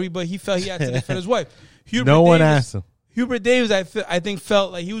you, Terry, but he felt he had to defend his wife. No one asked him. Hubert Davis, I think,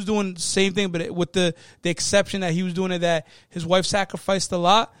 felt like he was doing the same thing, but with the exception that he was doing it that his wife sacrificed a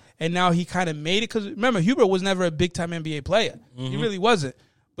lot, and now he kind of made it. Because remember, Hubert was never a big-time NBA player. He really wasn't.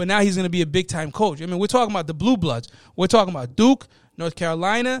 But now he's going to be a big-time coach. I mean, we're talking about the Blue Bloods. We're talking about Duke, North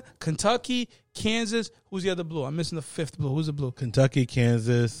Carolina, Kentucky, Kansas. Who's the other blue? I'm missing the fifth blue. Who's the blue? Kentucky,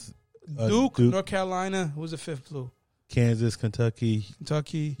 Kansas. Duke, North Carolina. Who's the fifth blue? Kansas, Kentucky.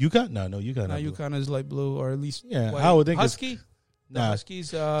 UConn? No, UConn. No, UConn is light blue, or at least white. I would think Husky? Nah.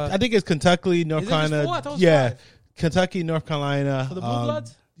 Huskies. I think it's Kentucky, North Carolina. Five. Kentucky, North Carolina. For the Blue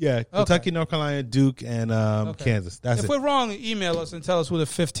Bloods? Yeah, Kentucky, okay. North Carolina, Duke, and Kansas. That's if it. We're wrong, email us and tell us who the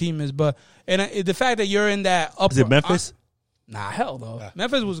fifth team is. But the fact that you're in that upper... Is it Memphis? Nah, hell no.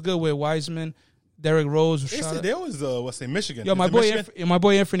 Memphis was good with Wiseman, Derrick Rose. There was, Michigan. Yo, my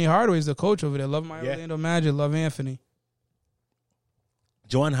boy Anthony Hardaway is the coach over there. Love my Orlando Magic. Love Anthony.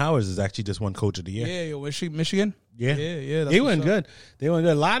 Juwan Howard is actually just won Coach of the Year. Yeah, Michigan? Yeah. Yeah. They went good.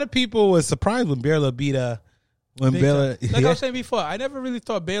 A lot of people were surprised when Baylor beat Baylor. Like I was saying before, I never really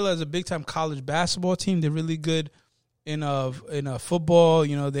thought Baylor as a big time college basketball team. They're really good in football.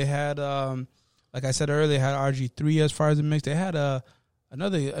 You know, they had like I said earlier, they had RG3 as far as the mix. They had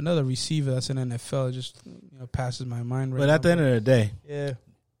another receiver that's in NFL. It just passes my mind right now. But at the end of the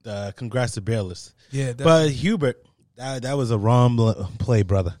day, congrats to Baylor's. Yeah, definitely. But Hubert, that was a wrong play,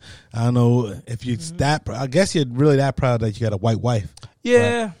 brother. I don't know if you that. I guess you're really that proud that you got a white wife.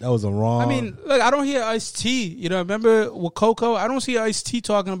 Yeah, that was a wrong. I mean, look, I don't hear Ice-T. Remember with Coco? I don't see Ice-T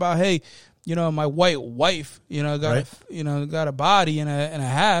talking about, hey, my white wife, got a body and a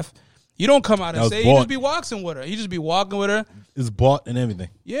half. You don't come out and say he just be walking with her. He just be walking with her. It's bought and everything.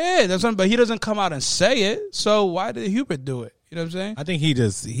 Yeah, that's what. But he doesn't come out and say it. So why did Hubert do it? You know what I'm saying? I think he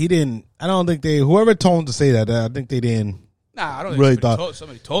didn't. I don't think whoever told him to say that. I think they didn't. Nah, I don't really think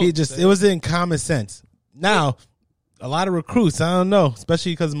somebody told. It was in common sense. Now, a lot of recruits, I don't know,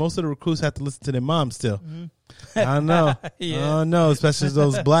 especially because most of the recruits have to listen to their moms still. Mm-hmm. I don't know. I don't know, especially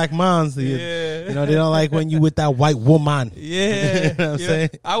those black moms. They don't like when you with that white woman. Yeah. You know what I'm saying?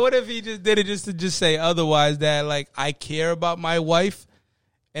 I would if he just did it just to say otherwise, that like I care about my wife,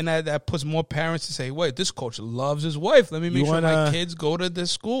 and that puts more parents to say, wait, this coach loves his wife. Let me make sure my kids go to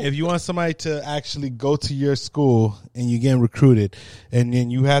this school. If you want somebody to actually go to your school and you're getting recruited, and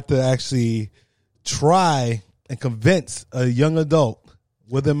then you have to actually try and convince a young adult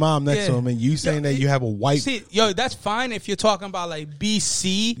with a mom next to him, and you saying that you have a white... See, that's fine if you're talking about like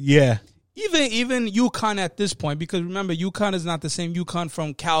BC. Yeah. Even UConn at this point, because remember, UConn is not the same UConn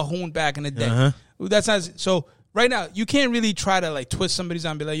from Calhoun back in the day. Uh-huh. That's not... So right now, you can't really try to like twist somebody's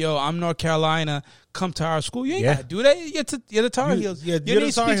arm and be like, yo, I'm North Carolina, come to our school. You ain't got to do that. You're the Tar Heels. You're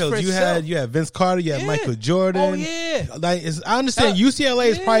the Tar Heels. You had Vince Carter, you had Michael Jordan. Oh, yeah. Like, I understand UCLA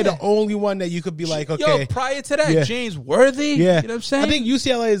is probably the only one that you could be like, okay. Yo, prior to that, James Worthy. Yeah. You know what I'm saying? I think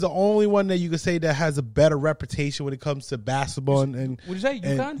UCLA is the only one that you could say that has a better reputation when it comes to basketball. And what did you say,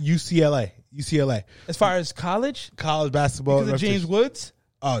 UConn? UCLA. As far as college basketball. Because of James Woods?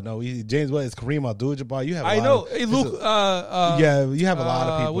 Oh no, James Woods, Kareem Abdul-Jabbar. You have. I know. Hey, Luke. You have a lot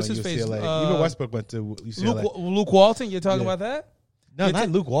of people what's in his UCLA. Face? Even Westbrook went to UCLA. Luke Walton. You're talking about that? No, not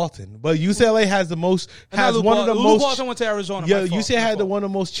Luke Walton. But UCLA has the most. Luke Walton went to Arizona. Yeah, UCLA had one of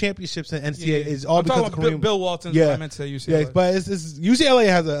the most championships in NCAA. It's all because of Kareem. Bill Walton. I meant to say UCLA. Yeah, but it's UCLA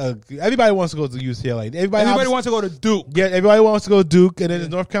has everybody wants to go to UCLA. Everybody wants to go to Duke. Yeah, everybody wants to go to Duke, and then it's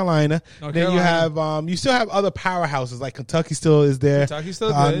North Carolina. Then you have you still have other powerhouses like Kentucky still is there. Kentucky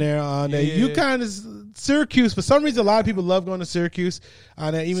still on good. there. UConn is Syracuse. For some reason, a lot of people love going to Syracuse.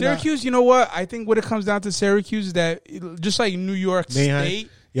 Syracuse, you know what? I think what it comes down to Syracuse is that just like New York State.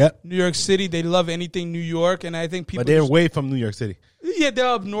 Yep. New York City, they love anything New York, and I think people. But they're away from New York City. Yeah, they're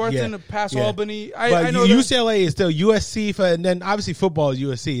up north and past Albany. I know UCLA is still USC, and then obviously football is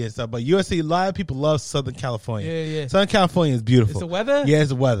USC and stuff. But USC, a lot of people love Southern California. Yeah. Southern California is beautiful. It's the weather? Yeah, it's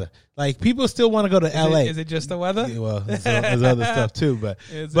the weather. Like, people still want to go to LA. Is it just the weather? Yeah, well, there's other stuff too. But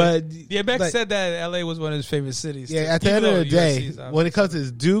Beck said that LA was one of his favorite cities. Yeah, at the end of the day, when it comes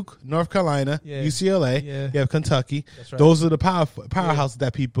to Duke, North Carolina, UCLA, you have Kentucky. Right. Those are the powerhouses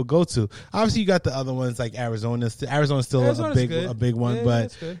that people go to. Obviously, you got the other ones like Arizona. Arizona's still a big one,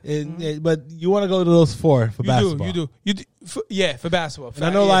 but you want to go to those four for basketball. You do. For basketball. And I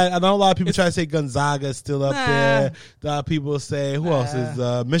know a lot of people try to say Gonzaga is still up there. A lot of people say who else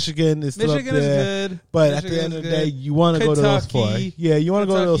is Michigan is still up there. Michigan is good. But at the end of the day, you want to go to those four. Yeah, you want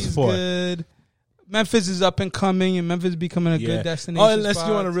to go to those four. Good. Memphis is up and coming, and Memphis is becoming a good destination. Oh, unless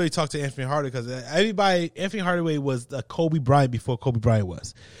you want to really talk to Anthony Hardaway, because Anthony Hardaway was Kobe Bryant before Kobe Bryant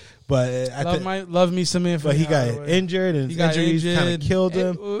was. But love me some Anthony. But he got injured, and injuries kind of killed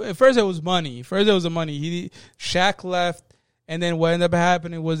him. At first, it was money. Shaq left, and then what ended up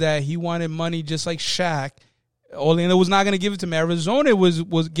happening was that he wanted money just like Shaq. Orlando was not going to give it to him. Arizona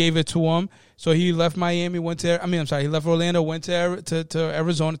gave it to him. So he left Miami, he left Orlando, went to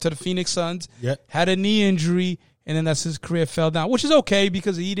Arizona, to the Phoenix Suns. Yep. Had a knee injury, and then that's his career fell down, which is okay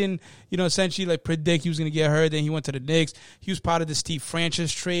because he didn't, essentially like predict he was going to get hurt. Then he went to the Knicks. He was part of the Steve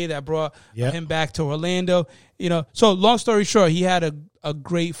Francis trade that brought him back to Orlando. So long story short, he had a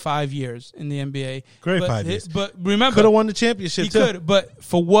great 5 years in the NBA. Great 5 years. But remember, could have won the championship. He could, but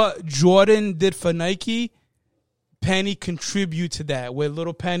for what Jordan did for Nike, Penny contribute to that. With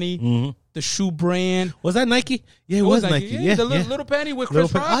Little Penny, the shoe brand. Was that Nike? Yeah, it was Nike. Yeah, Little Penny with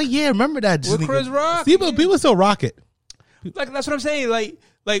Chris Rock. Oh yeah, remember that? With Chris Rock. People still rock it. Like that's what I'm saying. Like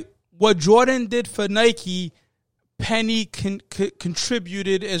what Jordan did for Nike, Penny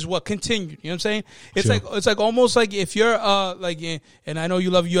contributed as what continued. You know what I'm saying? It's like almost like if you're and I know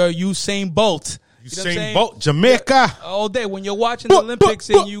you love your Usain Bolt. Usain Bolt, Jamaica. All day when you're watching the Olympics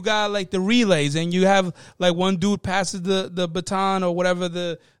and you got like the relays and you have like one dude passes the baton or whatever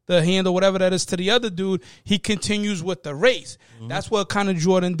the handle, whatever that is, to the other dude, he continues with the race. That's what kind of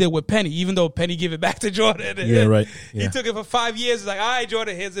Jordan did with Penny, even though Penny gave it back to Jordan. Yeah, right. Yeah. He took it for 5 years. He's like, all right,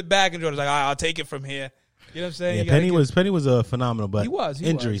 Jordan, here's it back. And Jordan's like, all right, I'll take it from here. You know what I'm saying? Yeah, Penny was a phenomenal, but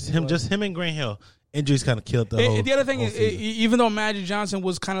injuries. Him and Grant Hill. Injuries kind of killed the whole. The other thing is, even though Magic Johnson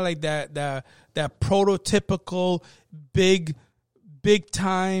was kind of like that prototypical big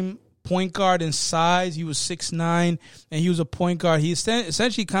time point guard in size, he was 6'9", and he was a point guard. He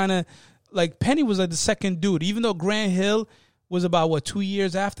essentially kind of like Penny was like the second dude. Even though Grant Hill was about 2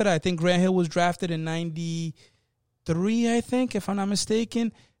 years after that. I think Grant Hill was drafted in '93. I think, if I'm not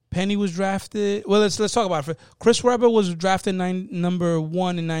mistaken. Penny was drafted. Well, let's talk about it. Chris Webber was drafted number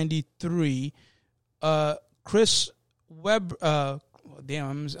 1 in '93. Chris Webber.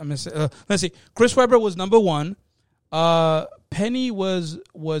 Let's see. Chris Webber was number 1. Penny was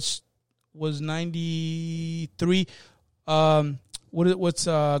 93. Grant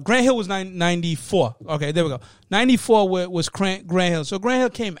Hill was 94. Okay, there we go. 94 was Grant Hill. So Grant Hill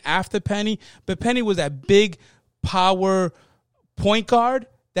came after Penny, but Penny was that big power point guard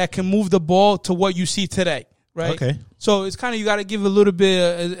that can move the ball to what you see today, right? Okay. So it's kind of, you got to give a little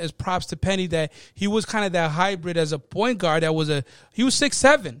bit as props to Penny that he was kind of that hybrid as a point guard. He was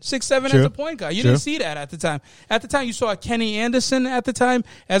 6'7" as a point guard. You didn't see that at the time. At the time, you saw Kenny Anderson at the time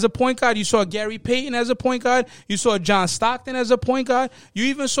as a point guard. You saw Gary Payton as a point guard. You saw John Stockton as a point guard. You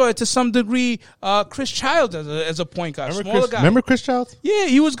even saw it to some degree Chris Childs as a point guard. Remember Chris Childs? Yeah,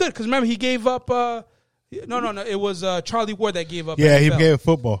 he was good because remember he gave up. No. It was Charlie Ward that gave up. Yeah, NFL. he gave up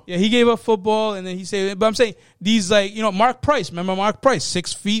football. Yeah, he gave up football, and then he said. But I'm saying these Mark Price. Remember Mark Price,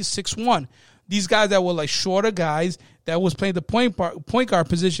 6 feet, 6'1". These guys that were like shorter guys that was playing the point guard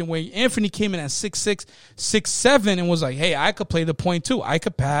position. Where Anthony came in at 6'6", 6'7", and was like, "Hey, I could play the point too. I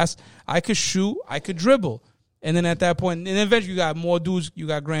could pass. I could shoot. I could dribble." And then at that point, and then eventually you got more dudes. You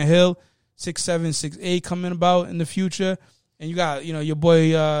got Grant Hill, 6'7", 6'8", coming about in the future. And you got, your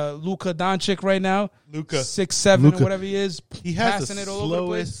boy Luka Doncic right now. 6'7" or whatever he is. He has passing it all over the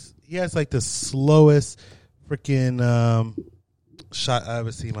place. He has like the slowest freaking shot I've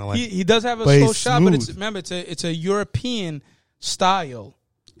ever seen in my life. He does have a slow shot, but it's a European style.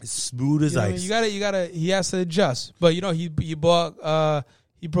 It's smooth as ice. You gotta. He has to adjust. But he brought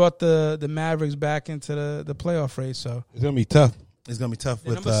the Mavericks back into the playoff race. So it's gonna be tough. It's gonna be tough.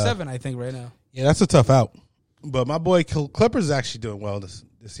 With number 7, I think, right now. Yeah, that's a tough out. But my boy Clippers is actually doing well this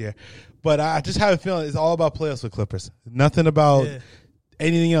year. But I just have a feeling it's all about playoffs with Clippers. Nothing about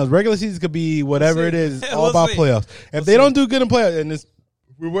anything else. Regular season could be whatever it is. It's all about playoffs. If they don't do good in playoffs, and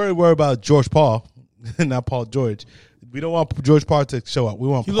we're worried about George Paul, not Paul George. We don't want George Paul to show up. We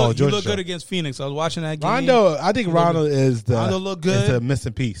want Paul George to show up. He looked good against Phoenix. I was watching that game. I think Rondo is the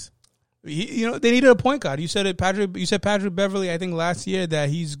missing piece. They needed a point guard. You said it, Patrick. You said Patrick Beverly. I think last year that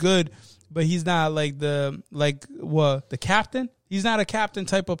he's good. But he's not like the captain. He's not a captain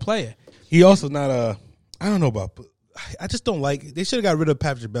type of player. He also not I don't know about. I just don't like. They should have got rid of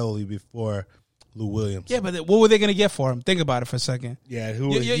Patrick Beverly before Lou Williams. Yeah, but what were they going to get for him? Think about it for a second. Yeah,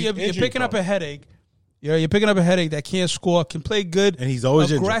 you're picking up a headache. You're picking up a headache that can't score, can play good, and he's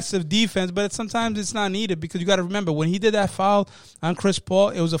always aggressive defense. But sometimes it's not needed because you got to remember when he did that foul on Chris Paul,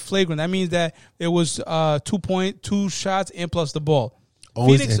 it was a flagrant. That means that it was 2 shots and plus the ball.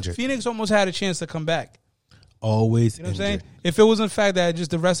 Phoenix almost had a chance to come back. Always what I'm saying? If it wasn't the fact that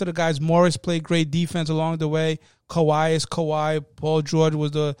just the rest of the guys, Morris played great defense along the way. Kawhi is Kawhi. Paul George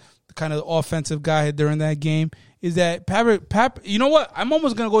was the kind of offensive guy during that game. is that you know what? I'm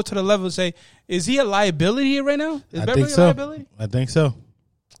almost going to go to the level and say, is he a liability here right now? Is Beverly a liability? I think so.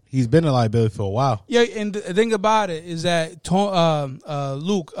 He's been a liability for a while. Yeah, and the thing about it is that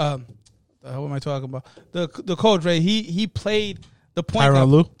Luke, what am I talking about? The coach, right? He played the point guard.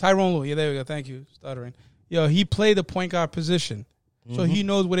 Tyronn Lue. Yeah, there we go. Thank you. Stuttering. Yo, he played the point guard position. So he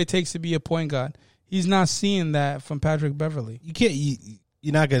knows what it takes to be a point guard. He's not seeing that from Patrick Beverly.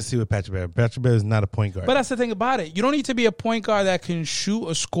 You're not going to see with Patrick Beverly. Patrick Beverly is not a point guard. But that's the thing about it. You don't need to be a point guard that can shoot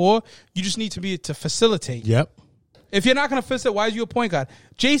or score. You just need to be to facilitate. Yep. If you're not going to facilitate, why is you a point guard?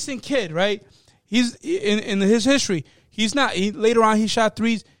 Jason Kidd, right? He's in his history. He's not. Later on, he shot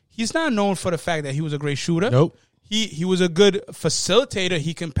threes. He's not known for the fact that he was a great shooter. Nope. He was a good facilitator.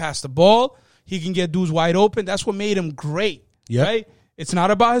 He can pass the ball. He can get dudes wide open. That's what made him great. Yep. Right? It's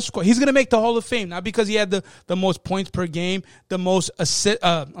not about his score. He's going to make the Hall of Fame, not because he had the most points per game, the most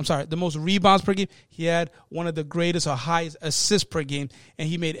the most rebounds per game. He had one of the greatest or highest assists per game, and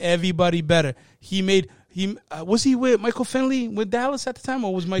he made everybody better. Was he with Michael Finley with Dallas at the time,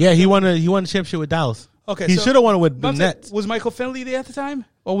 or was Michael? Yeah, he won a championship with Dallas. Okay, he should have won it with the Nets. Was Michael Finley there at the time,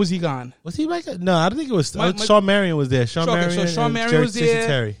 or was he gone? Was he Michael? No, I don't think it was. Shawn Marion was there. Shawn Marion was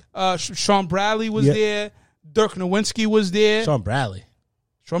there. Sean Bradley was there. Dirk Nowitzki was there. Sean Bradley,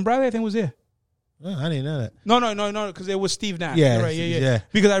 I think, was there. Oh, I didn't know that. No, because it was Steve Nash. Yeah, right, yeah.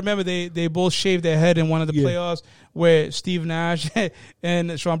 Because I remember they both shaved their head in one of the playoffs where Steve Nash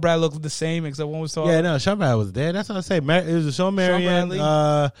and Sean Bradley looked the same, except one was taller. Yeah, no, Sean Bradley was there. That's what I say. It was Sean Marion.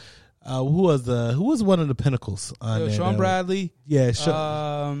 Who was one of the pinnacles on there? Sean Bradley.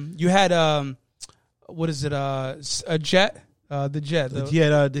 Yeah. You had what is it? A Jet. The Jet.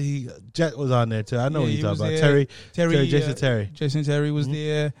 The Jet was on there too. I know what you're talking about. Terry. Jason Terry was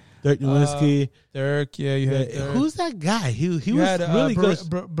there. Dirk Nowitzki. Dirk, you had Dirk. Who's that guy? He was really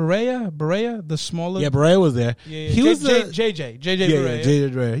good. Berea, the smaller. Yeah, Berea was there. Yeah. He was JJ Berea.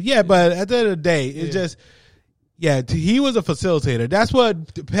 JJ Berea. Yeah, but at the end of the day, it's just. Yeah, he was a facilitator. That's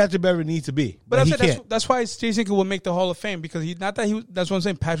what Patrick Beverly needs to be. But that's why Jason Kidd will make the Hall of Fame, because that's what I'm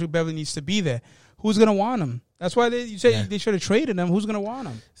saying. Patrick Beverly needs to be there. Who's gonna want him? That's why they should have traded him. Who's gonna want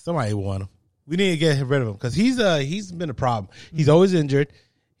him? Somebody want him. We need to get rid of him because he's been a problem. He's always injured.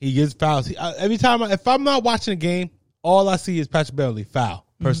 He gets fouls. Every time if I'm not watching a game, all I see is Patrick Beverly foul,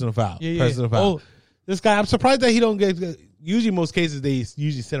 personal foul, personal foul. Oh. This guy, I'm surprised that he don't get. Usually, most cases they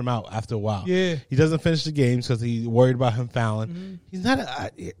usually send him out after a while. Yeah, he doesn't finish the games because he's worried about him fouling. Mm-hmm. He's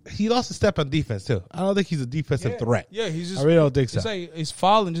not. He lost a step on defense too. I don't think he's a defensive threat. Yeah, he's just. I really don't think so. It's like he's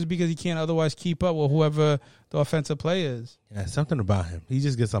fouling just because he can't otherwise keep up with whoever the offensive player is. Yeah, something about him. He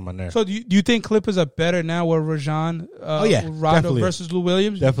just gets on my nerves. So do you think Clippers are better now with Rajon? Rondo versus Lou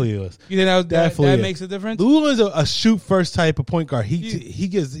Williams. Definitely is. You think that makes a difference? Lou is a shoot first type of point guard.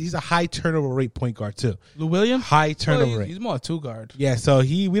 He's a high turnover rate point guard too. Lou Williams, high turnover rate. He's more a 2 guard. Yeah, so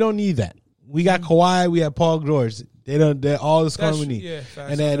we don't need that. We got Kawhi, we have Paul George. They're all the scoring we need. Yeah,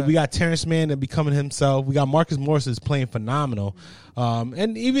 and then we got Terrence Mann that becoming himself. We got Marcus Morris is playing phenomenal.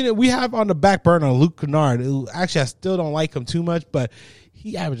 And even we have on the back burner Luke Kennard, who actually I still don't like him too much, but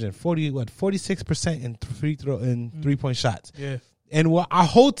he averaging 46% in free throw and 3-point shots. Yeah. And our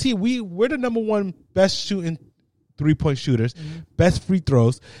whole team, we're the number one best shooting 3-point shooters, best free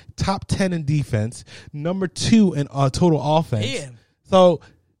throws, top 10 in defense, number 2 in total offense. Damn. So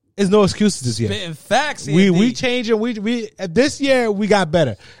there's no excuses this year. Spitting facts. We changed it. We this year we got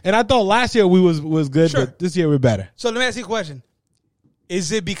better, and I thought last year we was good, sure. But this year we're better. So let me ask you a question: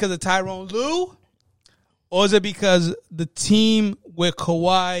 is it because of Tyronn Lue, or is it because the team with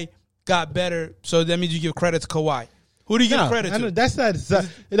Kawhi got better? So that means you give credit to Kawhi. Who do you give credit to? That's not.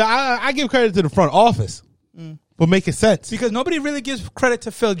 I give credit to the front office for making sense. Because nobody really gives credit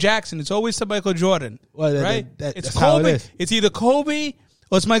to Phil Jackson. It's always to Michael Jordan, right? It's Kobe. how it is. It's either Kobe.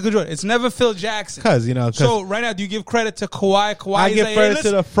 Well, it's Michael Jordan. It's never Phil Jackson. So right now, do you give credit to Kawhi? I give credit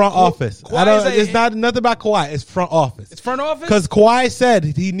to the front office. It's not nothing about Kawhi. It's front office. It's front office? Because Kawhi said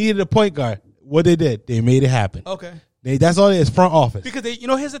he needed a point guard. What they did, they made it happen. Okay. That's all it is, front office. Because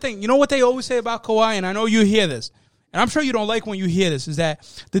here's the thing. You know what they always say about Kawhi, and I know you hear this, and I'm sure you don't like when you hear this, is that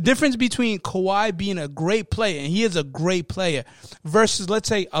the difference between Kawhi being a great player, and he is a great player, versus, let's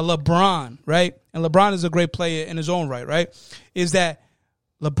say, a LeBron, right? And LeBron is a great player in his own right? Is that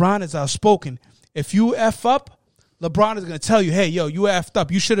LeBron is outspoken. If you F up, LeBron is going to tell you, hey, yo, you effed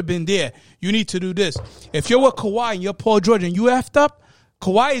up. You should have been there. You need to do this. If you're with Kawhi and you're Paul George and you effed up,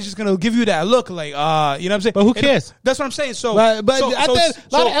 Kawhi is just gonna give you that look, like, you know what I'm saying? But who cares? That's what I'm saying. So, But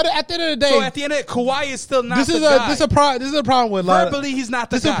at the end of the day, so at the end of it, Kawhi is still not. This is a problem with verbally. He's not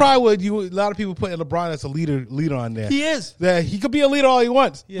the guy. This is a problem with you. A lot of people putting LeBron as a leader on there. He is. That he could be a leader all he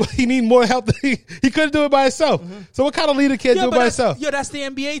wants, but he need more help. He couldn't do it by himself. So what kind of leader can't do it by himself? Yo, that's the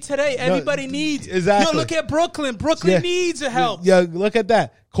NBA today. Everybody needs. Exactly. Yo, look at Brooklyn. Brooklyn needs help. Yeah, look at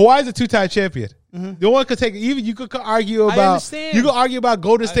that. Kawhi's a 2-time champion. No one could take it. Even you could argue about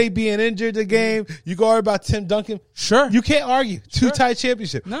Golden State being injured the game. You could argue about Tim Duncan. Sure. You can't argue. 2-time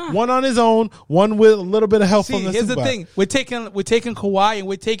championship. Nah. One on his own, one with a little bit of help from the here's Super the thing. We're taking Kawhi and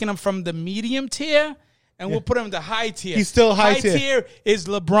we're taking him from the medium tier and we'll put him in the high tier. He's still high tier. High tier is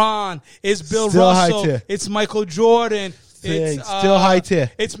LeBron, is Bill still Russell, it's Michael Jordan. It's still high tier.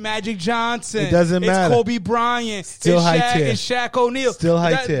 It's Magic Johnson. It doesn't matter. It's Kobe Bryant. Still it's high tier. It's Shaq O'Neal. Still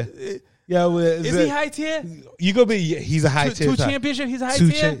high tier. Yeah, is he high tier? You gonna be? He's a high tier. Two championship. He's a high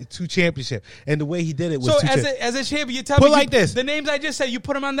tier. Two championship, and the way he did it was. So as a champion, you tell me like this. The names I just said, you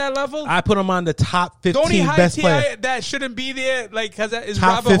put him on that level. I put him on the top 15 the only high best tier player that shouldn't be there, like, because is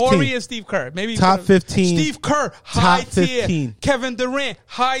top Robert 15. Horry and Steve Kerr. Maybe top 15. Steve Kerr, high top 15. tier. Kevin Durant,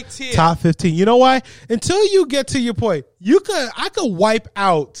 high tier. Top 15. You know why? Until you get to your point, I could wipe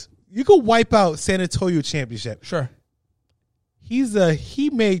out. You could wipe out San Antonio championship. Sure. He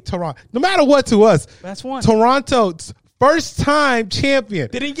made Toronto, no matter what to us. That's one. Toronto's first time champion.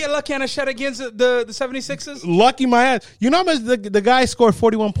 Did he get lucky on a shot against the 76ers? Lucky my ass. You know how much the guy scored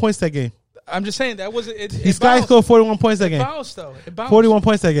 41 points that game? I'm just saying that was it. This guy scored 41 points that game. It bounced though. It bounced. 41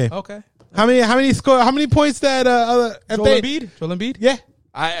 points that game. Okay. How many points that Joel Embiid? Yeah.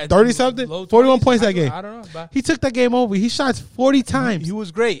 30 something, 41 points that game. I don't know. He took that game over. He shot 40 times. He was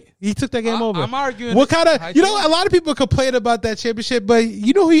great. He took that game over. I'm arguing. What kind of? You know, a lot of people complain about that championship, but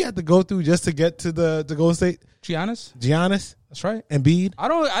you know who he had to go through just to get to the Golden State? Giannis. That's right. Embiid. I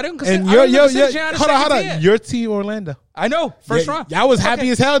don't consider. And Giannis. Hold on. Your team, Orlando. I know. First round. Y'all was happy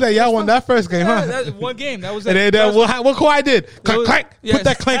as hell that y'all won that first game, huh? That one game. That was. And then what Kawhi did? Clank, clank. Put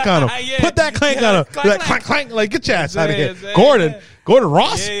that clank on him. Put that clank on him. Like clank, clank. Like get your ass out of here, Gordon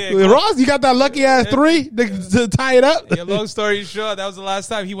Ross. Ross, you got that lucky ass three to tie it up. Yeah, long story short, that was the last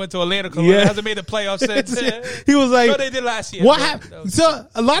time he went to Orlando. Because he hasn't made the playoffs since. He was like, no, they did last year. What happened? So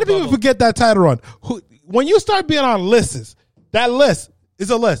a lot of people forget that title run. When you start being on lists, that list is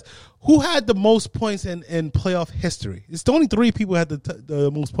a list. Who had the most points in playoff history? It's the only 3 people who had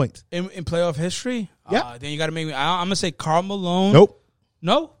the most points in playoff history. Yeah. Then you got to make me. I'm gonna say Karl Malone. Nope.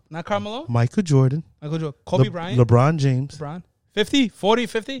 No, not Karl Malone. Michael Jordan. Kobe Bryant. LeBron James. 50, 40,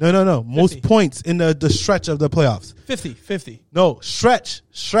 50? No. Most points in the stretch of the playoffs. 50. No, stretch.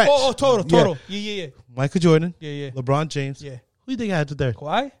 Oh, total. Yeah. Michael Jordan. Yeah. LeBron James. Yeah. Who do you think I had there?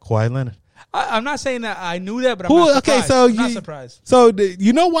 Kawhi Leonard. I'm not saying that I knew that, but I'm not surprised. Okay, so I'm not surprised. So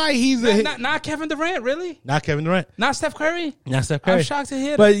you know why he's not Kevin Durant, really? Not Kevin Durant. Not Steph Curry? Not Steph Curry. I'm shocked to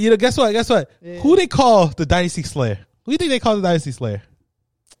hear that. But guess what? Yeah. Who they call the Dynasty Slayer? Who do you think they call the Dynasty Slayer?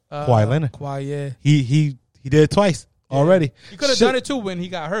 Kawhi Leonard. Kawhi, yeah. He did it twice already. He could have done it too when he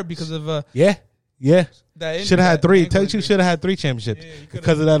got hurt because of Yeah. Should have had 3. Tell you should have had 3 championships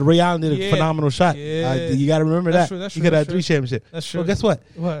because of that. Ray Allen did a phenomenal shot. Yeah. You got to remember that. That's He could have had 3 championships. That's true. Well, guess what?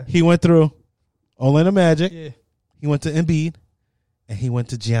 What? He went through Orlando Magic. Yeah. He went to Embiid, and he went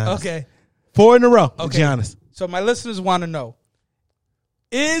to Giannis. Okay. 4 in a row. Okay. With Giannis. So my listeners want to know: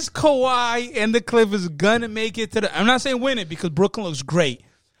 is Kawhi and the Clippers gonna make it to the? I'm not saying win it because Brooklyn looks great.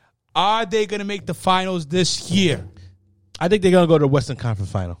 Are they gonna make the finals this year? I think they're gonna go to the Western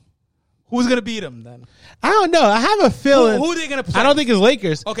Conference Final. Who's gonna beat them then? I don't know. I have a feeling. Who are they gonna play? I don't think it's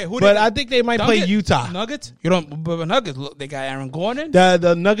Lakers. Okay, but I think they might play Utah. Nuggets? You don't. But Nuggets. Look, they got Aaron Gordon.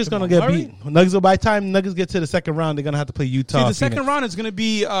 The Nuggets gonna get beat. Nuggets. By the time Nuggets get to the second round, they're gonna have to play Utah. The second round is gonna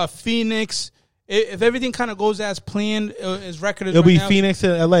be Phoenix. If everything kind of goes as planned, as record is it'll be now, Phoenix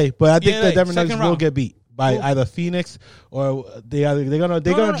and LA. But I think the Denver Nuggets will get beat by either Phoenix or they're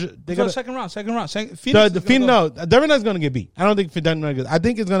gonna second round. Phoenix. Denver Nuggets gonna get beat. I don't think for Denver Nuggets. I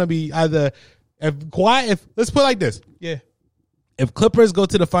think it's gonna be either if let's put it like this. Yeah. If Clippers go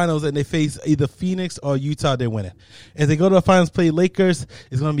to the finals and they face either Phoenix or Utah, they win it. If they go to the finals, play Lakers,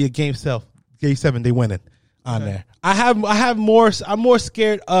 it's gonna be a game 7. They win it on there. I'm more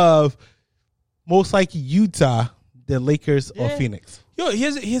scared of most likely Utah than Lakers or Phoenix. Yo,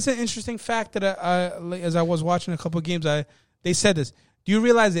 here's an interesting fact that as I was watching a couple of games, they said this. Do you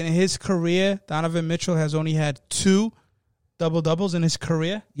realize that in his career, Donovan Mitchell has only had 2 double-doubles in his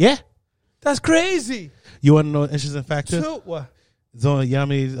career? Yeah. That's crazy. You want to know an interesting fact too? 2 what? You know how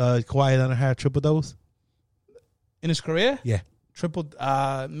many Kawhi Leonard had triple-doubles? In his career? Yeah.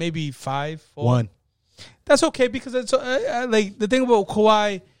 Maybe 5, 4. 1. That's okay because it's like the thing about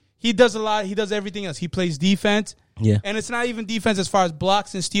Kawhi, he does a lot. He does everything else. He plays defense. Yeah. And it's not even defense as far as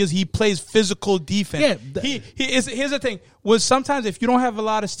blocks and steals. He plays physical defense. Yeah. Here's the thing. Was sometimes if you don't have a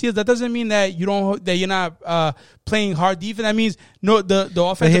lot of steals, that doesn't mean that you're not playing hard defense. That means the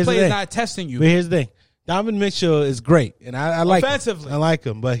offensive play is not testing you. But here's the thing. Donovan Mitchell is great, and I like offensively. Him. I like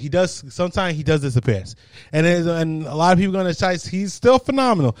him, but sometimes he does disappear, and a lot of people going to say he's still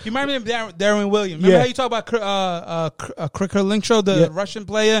phenomenal. You remember him, Darren Williams? Remember how you talk about Kirkolenko, the Russian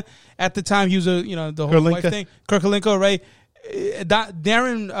player at the time? He was the whole wife thing. Kirkolenko, right?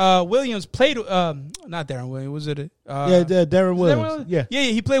 Darren Williams played. Not Darren Williams. Was it? Darren Williams. Yeah,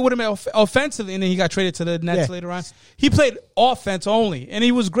 he played with him offensively, and then he got traded to the Nets later on. He played offense only, and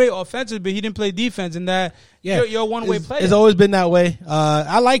he was great offensively, but he didn't play defense. And that you're a one-way player. It's always been that way.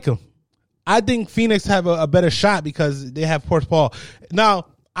 I like him. I think Phoenix have a better shot because they have Chris Paul. Now,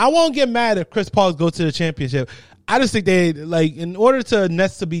 I won't get mad if Chris Paul goes to the championship. I just think in order to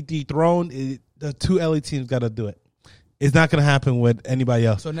Nets to be dethroned, the two LA teams got to do it. It's not going to happen with anybody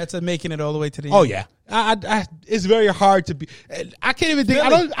else. So Nets are making it all the way to the end. Oh yeah, it's very hard to be. I can't even think. I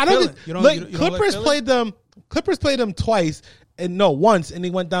don't. Clippers played them. Clippers played them twice, once, and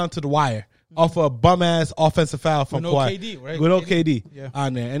they went down to the wire off a bum ass offensive foul from Kawhi. KD, right? With no KD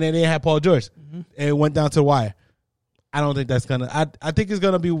on there, and then they had Paul George, and it went down to the wire. I don't think that's gonna. I think it's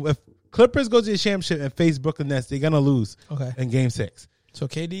gonna be if Clippers go to the championship and face Brooklyn Nets, they're gonna lose. In Game 6. So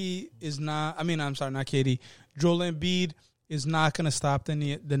KD is not. I'm sorry, not KD. Joel Embiid is not going to stop the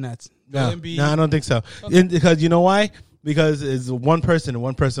Nets. No, I don't think so. Okay. Because you know why? Because it's one person and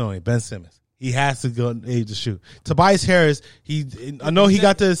one person only, Ben Simmons. He has to go able to shoot. Tobias Harris, I know he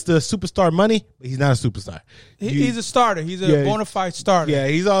got the superstar money, but he's not a superstar. He's a starter. He's a bona fide starter. Yeah,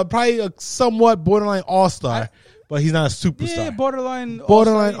 he's probably a somewhat borderline all-star, but he's not a superstar. Yeah, borderline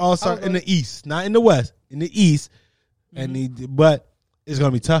all-star in the East, not in the West, in the East. But it's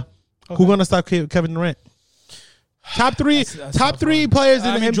going to be tough. Okay. Who's going to stop Kevin Durant? Top three players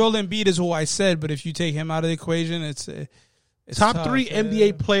in the NBA. Joel Embiid is who I said, but if you take him out of the equation, it's top tough. 3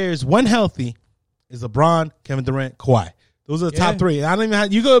 NBA players when healthy is LeBron, Kevin Durant, Kawhi. Those are the top 3. I don't even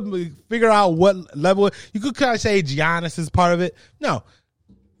have, you could figure out what level. You could kind of say Giannis is part of it. No,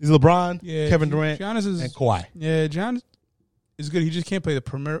 it's LeBron, Kevin Durant, and Kawhi. Yeah, Giannis is good. He just can't play the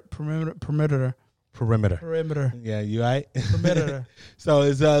perimeter. Yeah, you right? Perimeter. So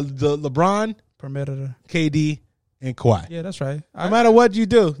it's the LeBron, perimeter, KD, and Kawhi. Yeah, that's right. No matter what you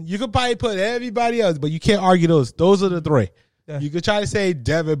do, you could probably put everybody else, but you can't argue those. Those are the 3. Yeah. You could try to say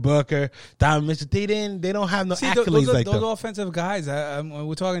Devin Booker, Donovan Mitchell. They don't have no accolades like that. Those offensive guys.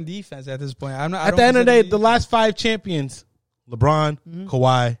 We're talking defense at this point. At the end of the day, the last 5 champions: LeBron,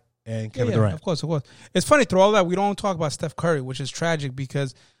 Kawhi, and Kevin Durant. Of course. It's funny through all that we don't talk about Steph Curry, which is tragic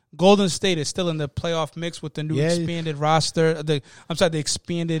because Golden State is still in the playoff mix with the new expanded roster. The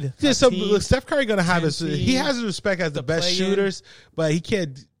expanded team. So Steph Curry gonna have he has his respect as the best shooters, but he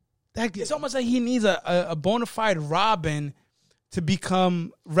can't. It's almost like he needs a bona fide Robin to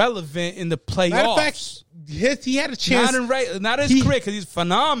become relevant in the playoffs. Matter of fact, he had a chance. Not his career because he's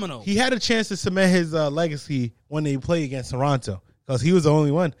phenomenal. He had a chance to cement his legacy when they played against Toronto. Because he was the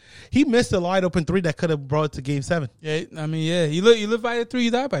only one. He missed a wide open 3 that could have brought it to Game 7. Yeah, I mean, you live by the 3, you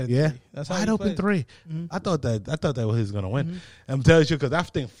die by the 3. Yeah, that's how wide open 3. I thought that was he was gonna win. I'm telling you because that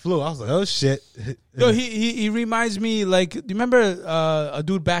thing flew. I was like, oh shit. Yo, he reminds me like, do you remember a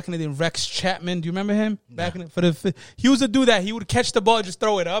dude back in the day, Rex Chapman? Do you remember him he was a dude that he would catch the ball and just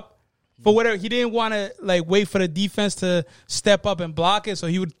throw it up for whatever. He didn't want to like wait for the defense to step up and block it, so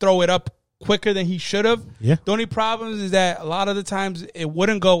he would throw it up quicker than he should have. Yeah. The only problem is that a lot of the times it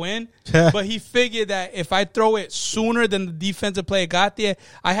wouldn't go in. But he figured that if I throw it sooner than the defensive player got there,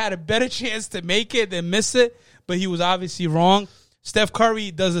 I had a better chance to make it than miss it. But he was obviously wrong. Steph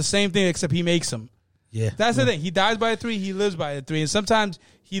Curry does the same thing except he makes them. Yeah. That's the thing. He dies by the 3, he lives by the 3. And sometimes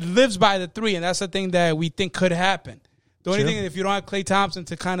he lives by the 3, and that's the thing that we think could happen. The only thing is if you don't have Klay Thompson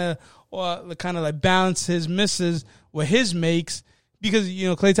to kind of like balance his misses with his makes, because,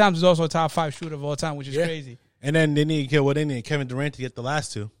 Klay Thompson is also a top 5 shooter of all time, which is crazy. And then they need Kevin Durant to get the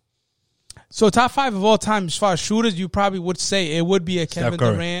last 2. So top 5 of all time as far as shooters, you probably would say it would be a Kevin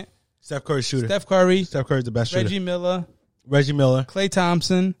Durant. Steph Curry shooter. Steph Curry's the best shooter. Reggie Miller. Klay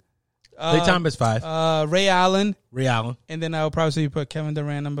Thompson. Klay Thompson 5. Ray Allen. And then I would probably say you put Kevin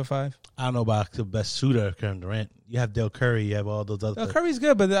Durant number 5. I don't know about the best shooter of Kevin Durant. You have Dell Curry. You have all those other. Dell Curry's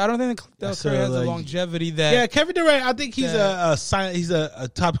good, but I don't think Dell Curry has the longevity that. Yeah, Kevin Durant. I think he's a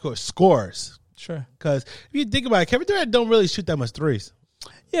top scorer. Sure. Because if you think about it, Kevin Durant don't really shoot that much threes.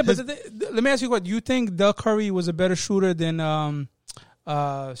 Yeah, but let me ask you what. You think Dell Curry was a better shooter than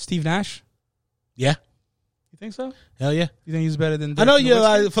Steve Nash? Yeah. think so? Hell yeah. You think he's better than I know Dirk you.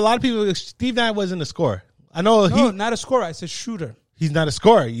 Nowitzki? For a lot of people, Steve Nash wasn't a scorer. I know No, not a scorer. I said shooter. he's not a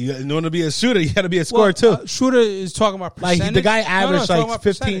scorer. In order to be a shooter, you got to be a scorer too. Shooter is talking about percentage. Like the guy averaged talking like about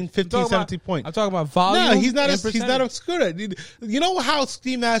 15, percentage. 17 points. I'm talking about volume. No, he's not and a percentage. scorer. You know how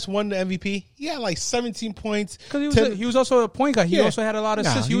Steve Nash won the MVP? He had like 17 points. Because he was also a point guard. He also had a lot of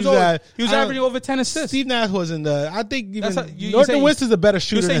assists. He was averaging over 10 assists. Steve Nash wasn't the. I think even you Norton Winston's a better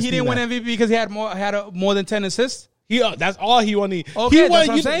shooter. You say than he Steve didn't Nash. win MVP because he had more than 10 assists? That's all he won. Okay, he won, that's what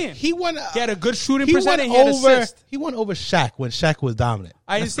I'm saying. He won. He had a good shooting He percentage. won He had over. assists. He won over Shaq when Shaq was dominant.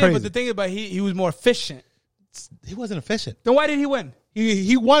 I That's understand, but crazy. the thing about he was more efficient. He wasn't efficient. Then why did he win?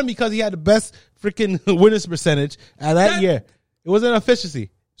 He won because he had the best freaking winners percentage that year. It wasn't efficiency.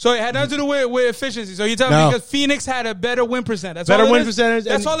 So it had nothing to do with efficiency. So you're telling me because Phoenix had a better win percentage. That's Better all it win is? percentage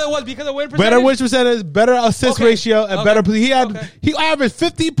That's and all it was because of win percentage. Better win percentage, better assist ratio, and better. He averaged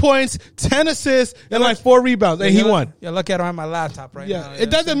 50 points, 10 assists, and like 4 rebounds, and he won. Yeah, look at it on my laptop right now.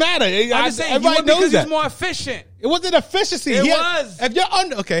 It doesn't matter. I'm just saying, everybody knows because that. he's more efficient. It wasn't efficiency. It was. If you're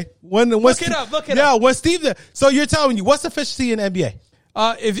under, okay. Look it up. Yeah, when Steve. So you're telling me what's efficiency in the NBA?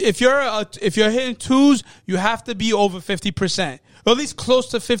 If you're hitting twos, you have to be over 50%, or at least close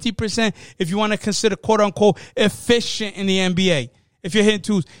to 50%, if you want to consider quote unquote efficient in the NBA. If you're hitting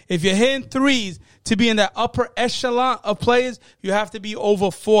twos, if you're hitting threes, to be in that upper echelon of players, you have to be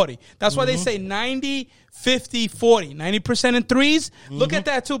over 40. That's why they say 90, 50, 40. 90% in threes. Look at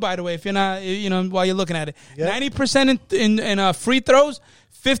that too, by the way, if you're not, while you're looking at it. 90% in free throws,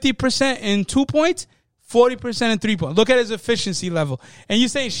 50% in 2 points, 40% in 3 points. Look at his efficiency level. And you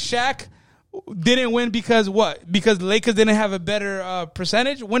say Shaq didn't win because what? Because the Lakers didn't have a better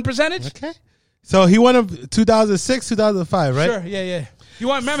win percentage? Okay. So he won in 2006, 2005, right? Sure, yeah. He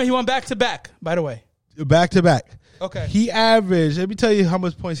won back to back, by the way. Back to back. Okay. He averaged, let me tell you how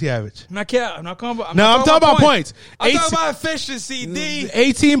much points he averaged. I'm talking about points. I'm talking about efficiency, D.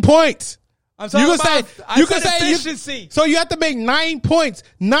 18 points. I'm talking about efficiency. So you have to make 9 points,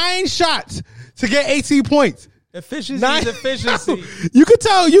 9 shots to get 18 points. Efficiency is efficiency. You could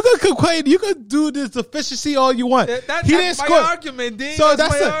tell. You could complain. You could do this efficiency all you want. That's my argument, D. So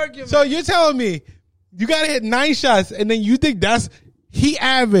that's my argument. So you're telling me you got to hit 9 shots, and then you think he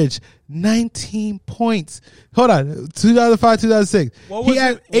averaged 19 points. Hold on, 2005, 2006. He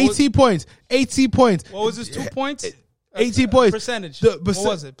had 18 points. 18 points. What was his 2 points? 18 points. Percentage. What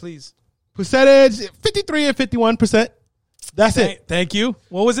was it, please? Percentage 53 and 51%. That's it. Thank you.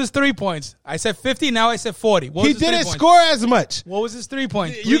 What was his 3 points? I said 50. Now I said 40. He didn't score as much. What was his 3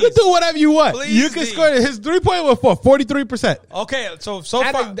 points? You can do whatever you want. Please, you can score. His 3-point was 43%. Okay, so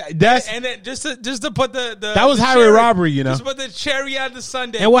far, and then just to put the that was highway robbery, Just to put the cherry on the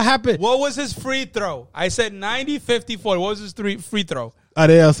sundae. And what happened? What was his free throw? I said 90, 50, 40. What was his free throw? They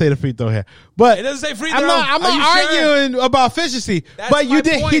don't say the free throw here, but it doesn't say free throw. I'm not arguing about efficiency. But he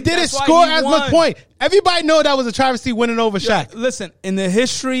didn't score as much point. Everybody know that was a travesty winning over Shaq. Listen, in the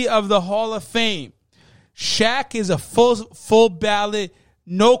history of the Hall of Fame, Shaq is a full ballot,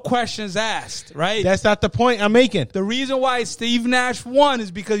 no questions asked, right? That's not the point I'm making. The reason why Steve Nash won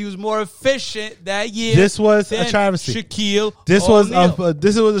is because he was more efficient that year. This was a travesty. Shaquille This O'Neal.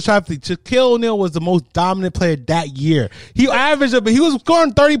 was a travesty. Shaquille O'Neal was the most dominant player that year. He averaged it, but he was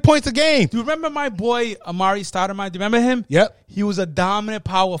scoring 30 points a game. Do you remember my boy Amari Stoudemire? Do you remember him? Yep. He was a dominant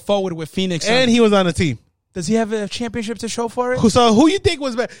power forward with Phoenix. And he was on the team. Does he have a championship to show for it? So who you think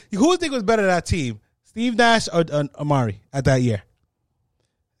was better? Who you think was better that team? Steve Nash or Amari at that year?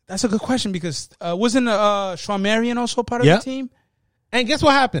 That's a good question because wasn't Shawn Marion also part of the team? And guess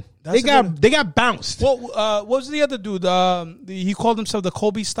what happened? They got bounced. What was the other dude? He called himself the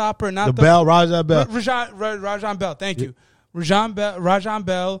Kobe Stopper, not Rajon Bell. Rajon Bell. Thank you, Rajon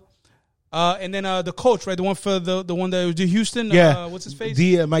Bell. And then the coach, right? The one for the one that was Houston. What's his face?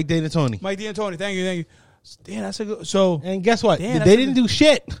 Mike D'Antoni. Mike D'Antoni. Thank you. Damn, that's a good. So and guess what? They didn't do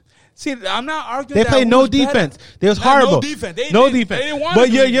shit. See, I'm not arguing. They played no defense. They was horrible. No defense. They didn't want but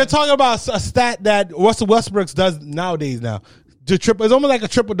to you're talking about a stat that Russell Westbrook does nowadays. Now, it's almost like a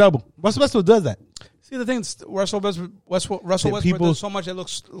triple double. Russell Westbrook does that. See, the thing is, Russell Westbrook does so much it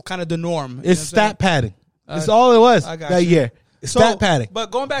looks kind of the norm. It's stat padding. It's all it was that year. Stat padding. But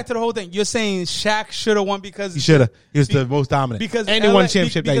going back to the whole thing, you're saying Shaq should have won because he should have. He was the most dominant. Because and he won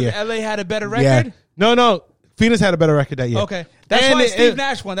championship that year. LA had a better record. Yeah. No. Phoenix had a better record that year. Okay, that's why Steve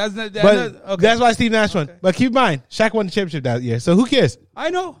Nash won. That's why Steve Nash won. But keep in mind, Shaq won the championship that year. So who cares? I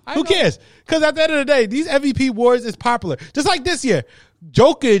know. Who cares? Because at the end of the day, these MVP wars is popular. Just like this year,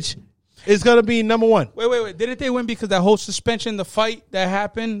 Jokic is going to be number 1. Wait. Didn't they win because that whole suspension, the fight that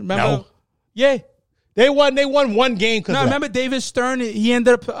happened? Remember? No. Yeah. They won one game. No, remember David Stern? He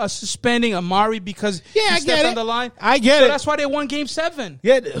ended up suspending Amari because he stepped on the line. I get so it. That's why they won Game 7.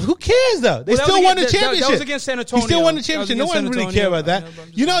 Yeah, who cares though? They still won the championship. That was against San Antonio. He still won the championship. No one really cared about that.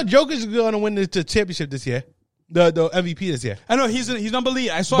 You know, Jokic is going to win the championship this year. The MVP this year. I know he's number lead.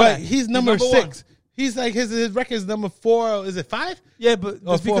 I saw but that. He's number 6. One. He's like his record is number 4. Is it 5? Yeah, but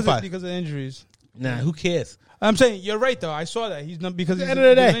it's because of injuries. Nah, who cares? I'm saying you're right though. I saw that he's not because At of the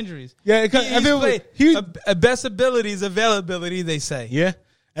end of the day. injuries. Yeah, best ability is availability. They say. Yeah.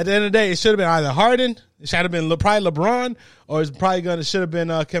 At the end of the day, it should have been either Harden, it should have been probably LeBron, or it's probably should have been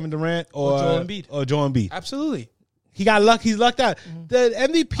Kevin Durant or Joel Embiid. Absolutely. He got luck. He's lucked out. Mm-hmm.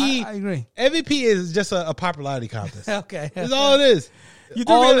 The MVP. I agree. MVP is just a popularity contest. Okay, that's all it is.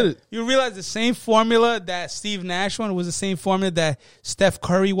 You realize the same formula that Steve Nash won was the same formula that Steph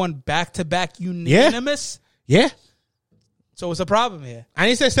Curry won back-to-back unanimous? Yeah. So what's the problem here? I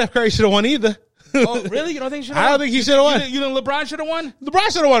didn't say Steph Curry should have won either. Oh, really? You don't think he should have won? I don't think he should have won. You think LeBron should have won?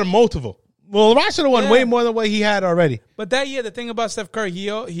 LeBron should have won multiple. Well, LeBron should have won way more than what he had already. But that year, the thing about Steph Curry,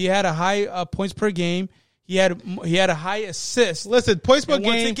 he had a high points per game. He had a high assist. Listen, points per game.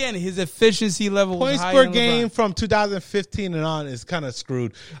 Once again, his efficiency level was higher points per game from 2015 and on is kind of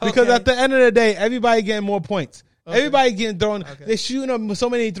screwed because at the end of the day, everybody getting more points. Okay. Everybody getting thrown. Okay. They're shooting up so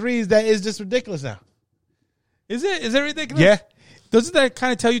many threes that is just ridiculous now. Is it ridiculous? Yeah. Doesn't that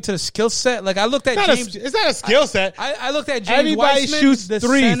kind of tell you to the skill set? Like I looked at James. It's not a skill set. I looked at James Everybody Wiseman, shoots the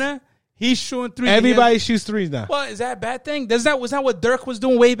threes. Center. He's shooting threes. Everybody shoots threes now. Well, is that a bad thing? Was that what Dirk was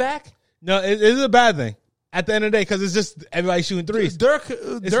doing way back? No, it is a bad thing. At the end of the day, because it's just everybody shooting threes. Dirk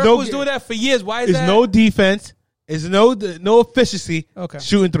was doing that for years. Why is that? There's no defense. There's no efficiency. Okay.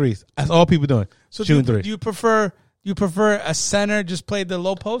 Shooting threes. That's all people doing. So shooting threes. Do you prefer a center just play the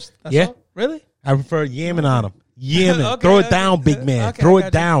low post? That's all? Really? I prefer yamming on him. Yamming. Throw it down, big man. Throw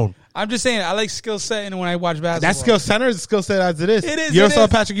it down. I'm just saying, I like skill set and when I watch basketball. That skill center is a skill set as it is. It is. You ever saw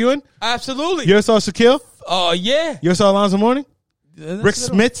Patrick Ewing? Absolutely. You ever saw Shaquille? Oh, yeah. You ever saw Alonzo Mourning? Rick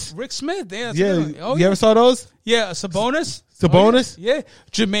Smith. Yeah. You ever saw those? Yeah, Sabonis. Yeah.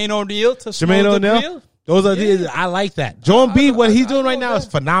 Jermaine O'Neal. Those are I like that. Joel Embiid, what he's doing right now is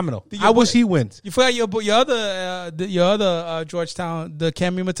phenomenal. I wish he wins. You forgot your other Georgetown, the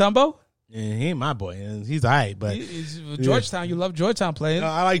Kemi Mutombo? Yeah, he ain't my boy. He's all right, but Georgetown. You love Georgetown players.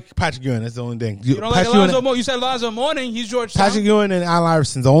 I like Patrick Ewing. That's the only thing. You don't like Alonzo Mourning. You said Alonzo Mourning. He's Georgetown. Patrick Ewing and Allen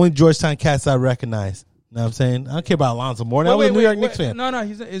Iverson's the only Georgetown cats I recognize. You know what I'm saying? I don't care about Alonzo Mourning. I was a New York Knicks fan. No.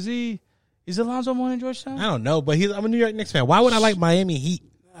 Is Alonzo Mourning Georgetown? I don't know, but I'm a New York Knicks fan. Why would I like Miami Heat?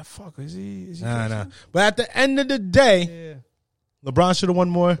 Fuck, is he No. But at the end of the day, LeBron should have won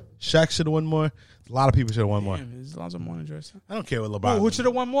more. Shaq should have won more. A lot of people should have won more. Is Alonzo Mourning Georgetown? I don't care what LeBron. Who should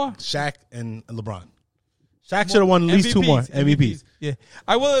have won more? Shaq and LeBron. Shaq should have won at least 2 more MVPs. Yeah,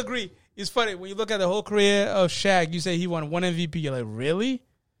 I will agree. It's funny when you look at the whole career of Shaq. You say he won 1 MVP. You're like, really?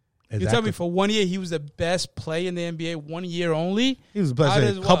 Exactly. You tell me for 1 year he was the best player in the NBA. 1 year only. He was the best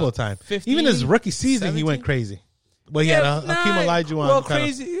player a couple of times. 15, even his rookie season, 17? He went crazy. Well, he had Hakeem Olajuwon. Well,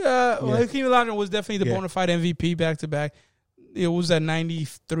 crazy. Hakeem Olajuwon was definitely the bona fide MVP back to back. It was at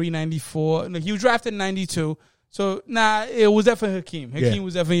 93, 94. No, he was drafted in 92. So, it was definitely Hakeem. Hakeem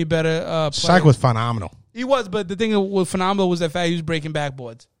was definitely a better player. Shaq was phenomenal. He was, but the thing that was phenomenal was the fact he was breaking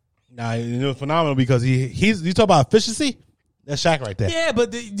backboards. Nah, it was phenomenal because you talk about efficiency? That's Shaq right there. Yeah,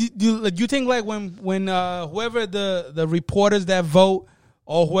 but you think like when whoever the reporters that vote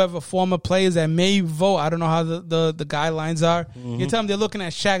or whoever former players that may vote, I don't know how the guidelines are. Mm-hmm. You tell them they're looking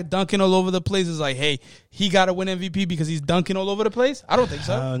at Shaq dunking all over the place. It's like, hey, he got to win MVP because he's dunking all over the place? I don't think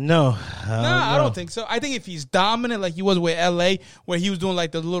so. No. I don't think so. I think if he's dominant like he was with LA, where he was doing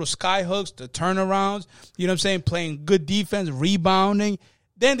like the little sky hooks, the turnarounds, you know what I'm saying, playing good defense, rebounding,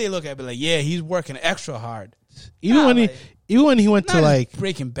 then they look at it like, yeah, he's working extra hard. Even when he went to like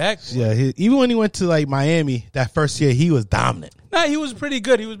breaking back, even when he went to like Miami that first year, he was dominant. No, he was pretty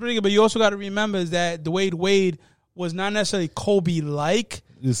good. But you also got to remember is that Dwayne Wade was not necessarily Kobe-like,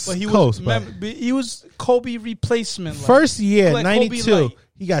 but he was Kobe replacement. First year, like 92,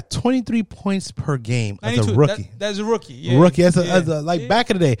 he got 23 points per game as a rookie. That's a rookie. Yeah. Rookie. As back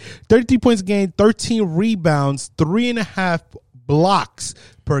in the day, 33 points a game, 13 rebounds, 3.5 blocks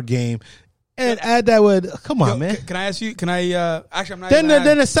per game. And add that with, come on, man. Can I ask you? Actually, I'm not.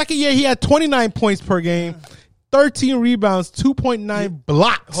 Then the second year, he had 29 points per game, 13 rebounds, 2.9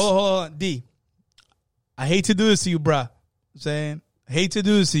 blocks. Hold on, D. I hate to do this to you, bruh. I hate to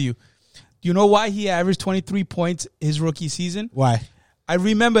do this to you. Do you know why he averaged 23 points his rookie season? Why? I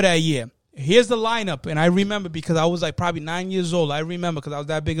remember that year. Here's the lineup, and I remember because I was like probably 9 years old. I remember because I was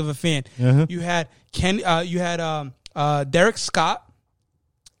that big of a fan. Uh-huh. You had Derek Scott,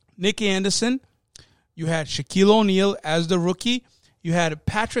 Nick Anderson, You had Shaquille O'Neal as the rookie. You had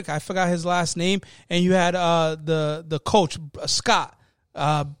Patrick, I forgot his last name, and you had the coach Scott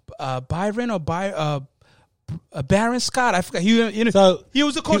Byron or Baron Scott. I forgot. He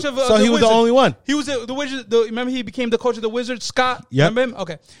was the coach of. So he was Wizards. the only one. He was the Wizards. Remember, he became the coach of the Wizards. Scott. Yep. Remember him?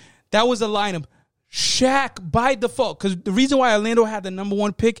 Okay, that was the lineup. Shaq by default, because the reason why Orlando had the number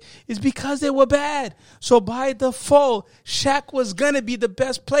 1 pick is because they were bad. So by default, Shaq was gonna be the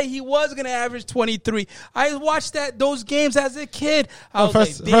best player. He was gonna average 23. I watched those games as a kid.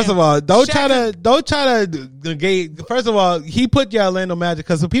 First of all, don't try to negate. First of all, he put your Orlando Magic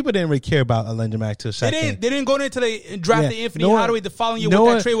because people didn't really care about Orlando Magic till Shaq. They didn't go into the draft the Anthony Hardaway the following year with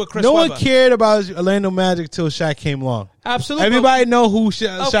that trade with Chris No Webber. one cared about Orlando Magic till Shaq came along. Absolutely. Everybody know who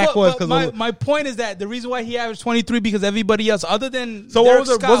Shaq was. My point is that the reason why he averaged 23 because everybody else, other than so Derek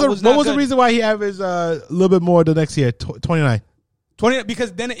what was the reason why he averaged a little bit more the next year, 29? 20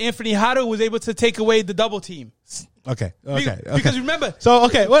 because then Anthony Hardaway was able to take away the double team. Okay. Because remember, so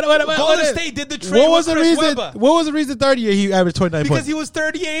Golden State did the trade with Chris Webber. What was the reason third year he averaged 29 because points? he was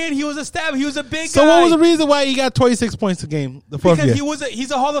 38 and he was established. He was a big guy. So what was the reason why he got 26 points a game the fourth year? Because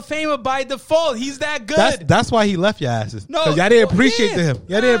he's a Hall of Famer by default. He's that good. That's why he left your asses. No, because y'all didn't appreciate him.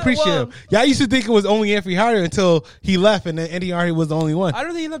 Y'all didn't appreciate him. Y'all used to think it was only Anthony Hardaway until he left, and then Anthony Hardaway was the only one. I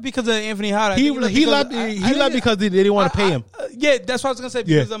don't think he left because of Anthony Hardaway. He left because they didn't want to pay him. Yeah, that's what I was gonna say.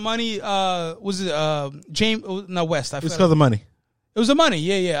 Because the money was it James? No, West. It's because of money. It was the money,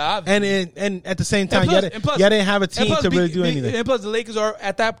 yeah. And at the same time, y'all didn't have a team to really do anything. And plus, the Lakers are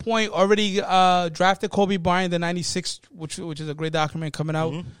at that point already drafted Kobe Bryant, the '96, which is a great document coming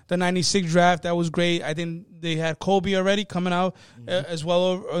out. Mm-hmm. The '96 draft, that was great. I think they had Kobe already coming out as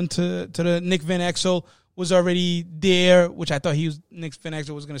well into the Nick Van Exel was already there, which I thought Nick Van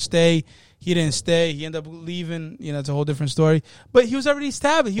Exel was going to stay. He didn't stay. He ended up leaving. It's a whole different story. But he was already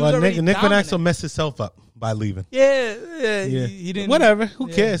established. Nick Van Exel messed himself up by leaving. Yeah. He didn't. Whatever. Who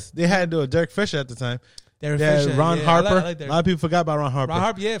cares? They had Derek Fisher at the time. Ron Harper. I like a lot of people forgot about Ron Harper.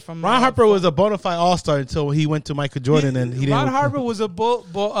 Ron Harper was a bona fide all-star until he went to Michael Jordan and he didn't. Ron Harper was a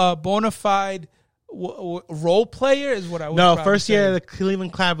bona fide role player is what I would first year of the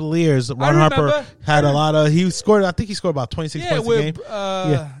Cleveland Cavaliers, Ron Harper had a lot of. I think he scored about 26 points a game.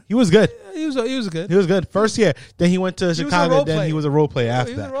 He was good. He was good. He was good first year. Then he went to Chicago. Then he was a role player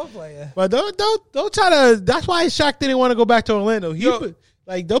after that. He was a role player. But don't try to. That's why Shaq didn't want to go back to Orlando.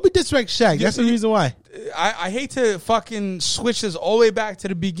 Don't be disrespect Shaq. That's the reason why. I hate to fucking switch this all the way back to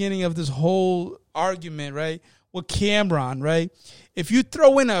the beginning of this whole argument, right? With Cameron, right? If you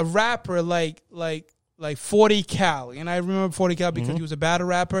throw in a rapper like 40 Cal, and I remember 40 Cal because he was a battle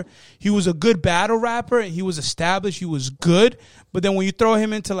rapper. He was a good battle rapper, and he was established. He was good. But then when you throw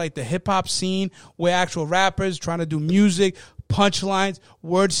him into like the hip hop scene, where actual rappers trying to do music, punchlines,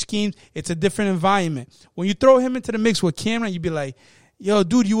 word schemes, it's a different environment. When you throw him into the mix with Cameron, you'd be like, "Yo,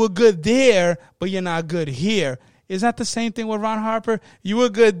 dude, you were good there, but you're not good here." Is that the same thing with Ron Harper? You were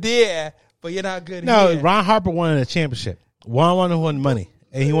good there, but you're not good here. No, Ron Harper wanted a championship. Ron wanted money,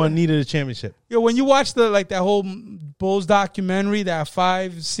 and he needed a championship. Yo, when you watch that whole Bulls documentary, that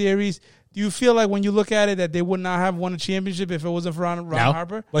 5 series, do you feel like when you look at it that they would not have won a championship if it wasn't for Ron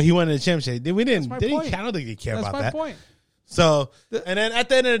Harper? But he wanted a championship. I don't think they care about that. That's my point. So, and then at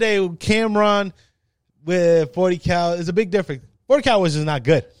the end of the day, Cameron with 40 Cal is a big difference. 40 Cal was just not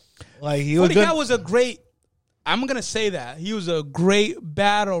good. Like he was good. 40 Cal was a great. I'm gonna say that he was a great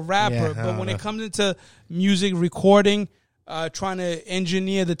battle rapper, but when it comes into music recording, trying to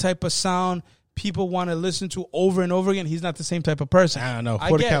engineer the type of sound people want to listen to over and over again, he's not the same type of person. I don't know.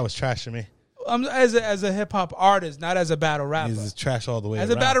 40 Cal was trash to me. As a hip hop artist, not as a battle rapper. He's trash all the way. As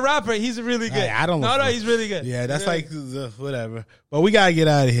a battle rapper, he's really good. I don't know. No, he's really good. Yeah, that's whatever. But we gotta get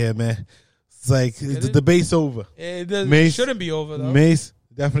out of here, man. It's like the debate's over. It shouldn't be over though. Mace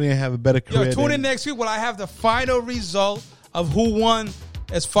definitely have a better career. Tune in next week when I have the final result of who won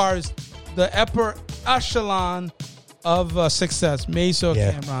as far as the upper echelon of success. Mace or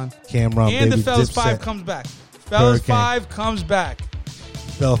Cameron. Cameron, and baby, the Fellas Dipset. 5 comes back. Fellas 5 comes back.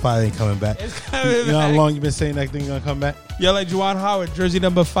 Fellas 5 ain't coming back. It's coming you know back. how long you been saying that thing gonna come back? Yeah, like Juwan Howard, jersey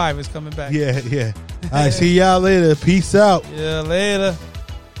number 5 is coming back. Yeah. All right, see y'all later. Peace out. Yeah, later.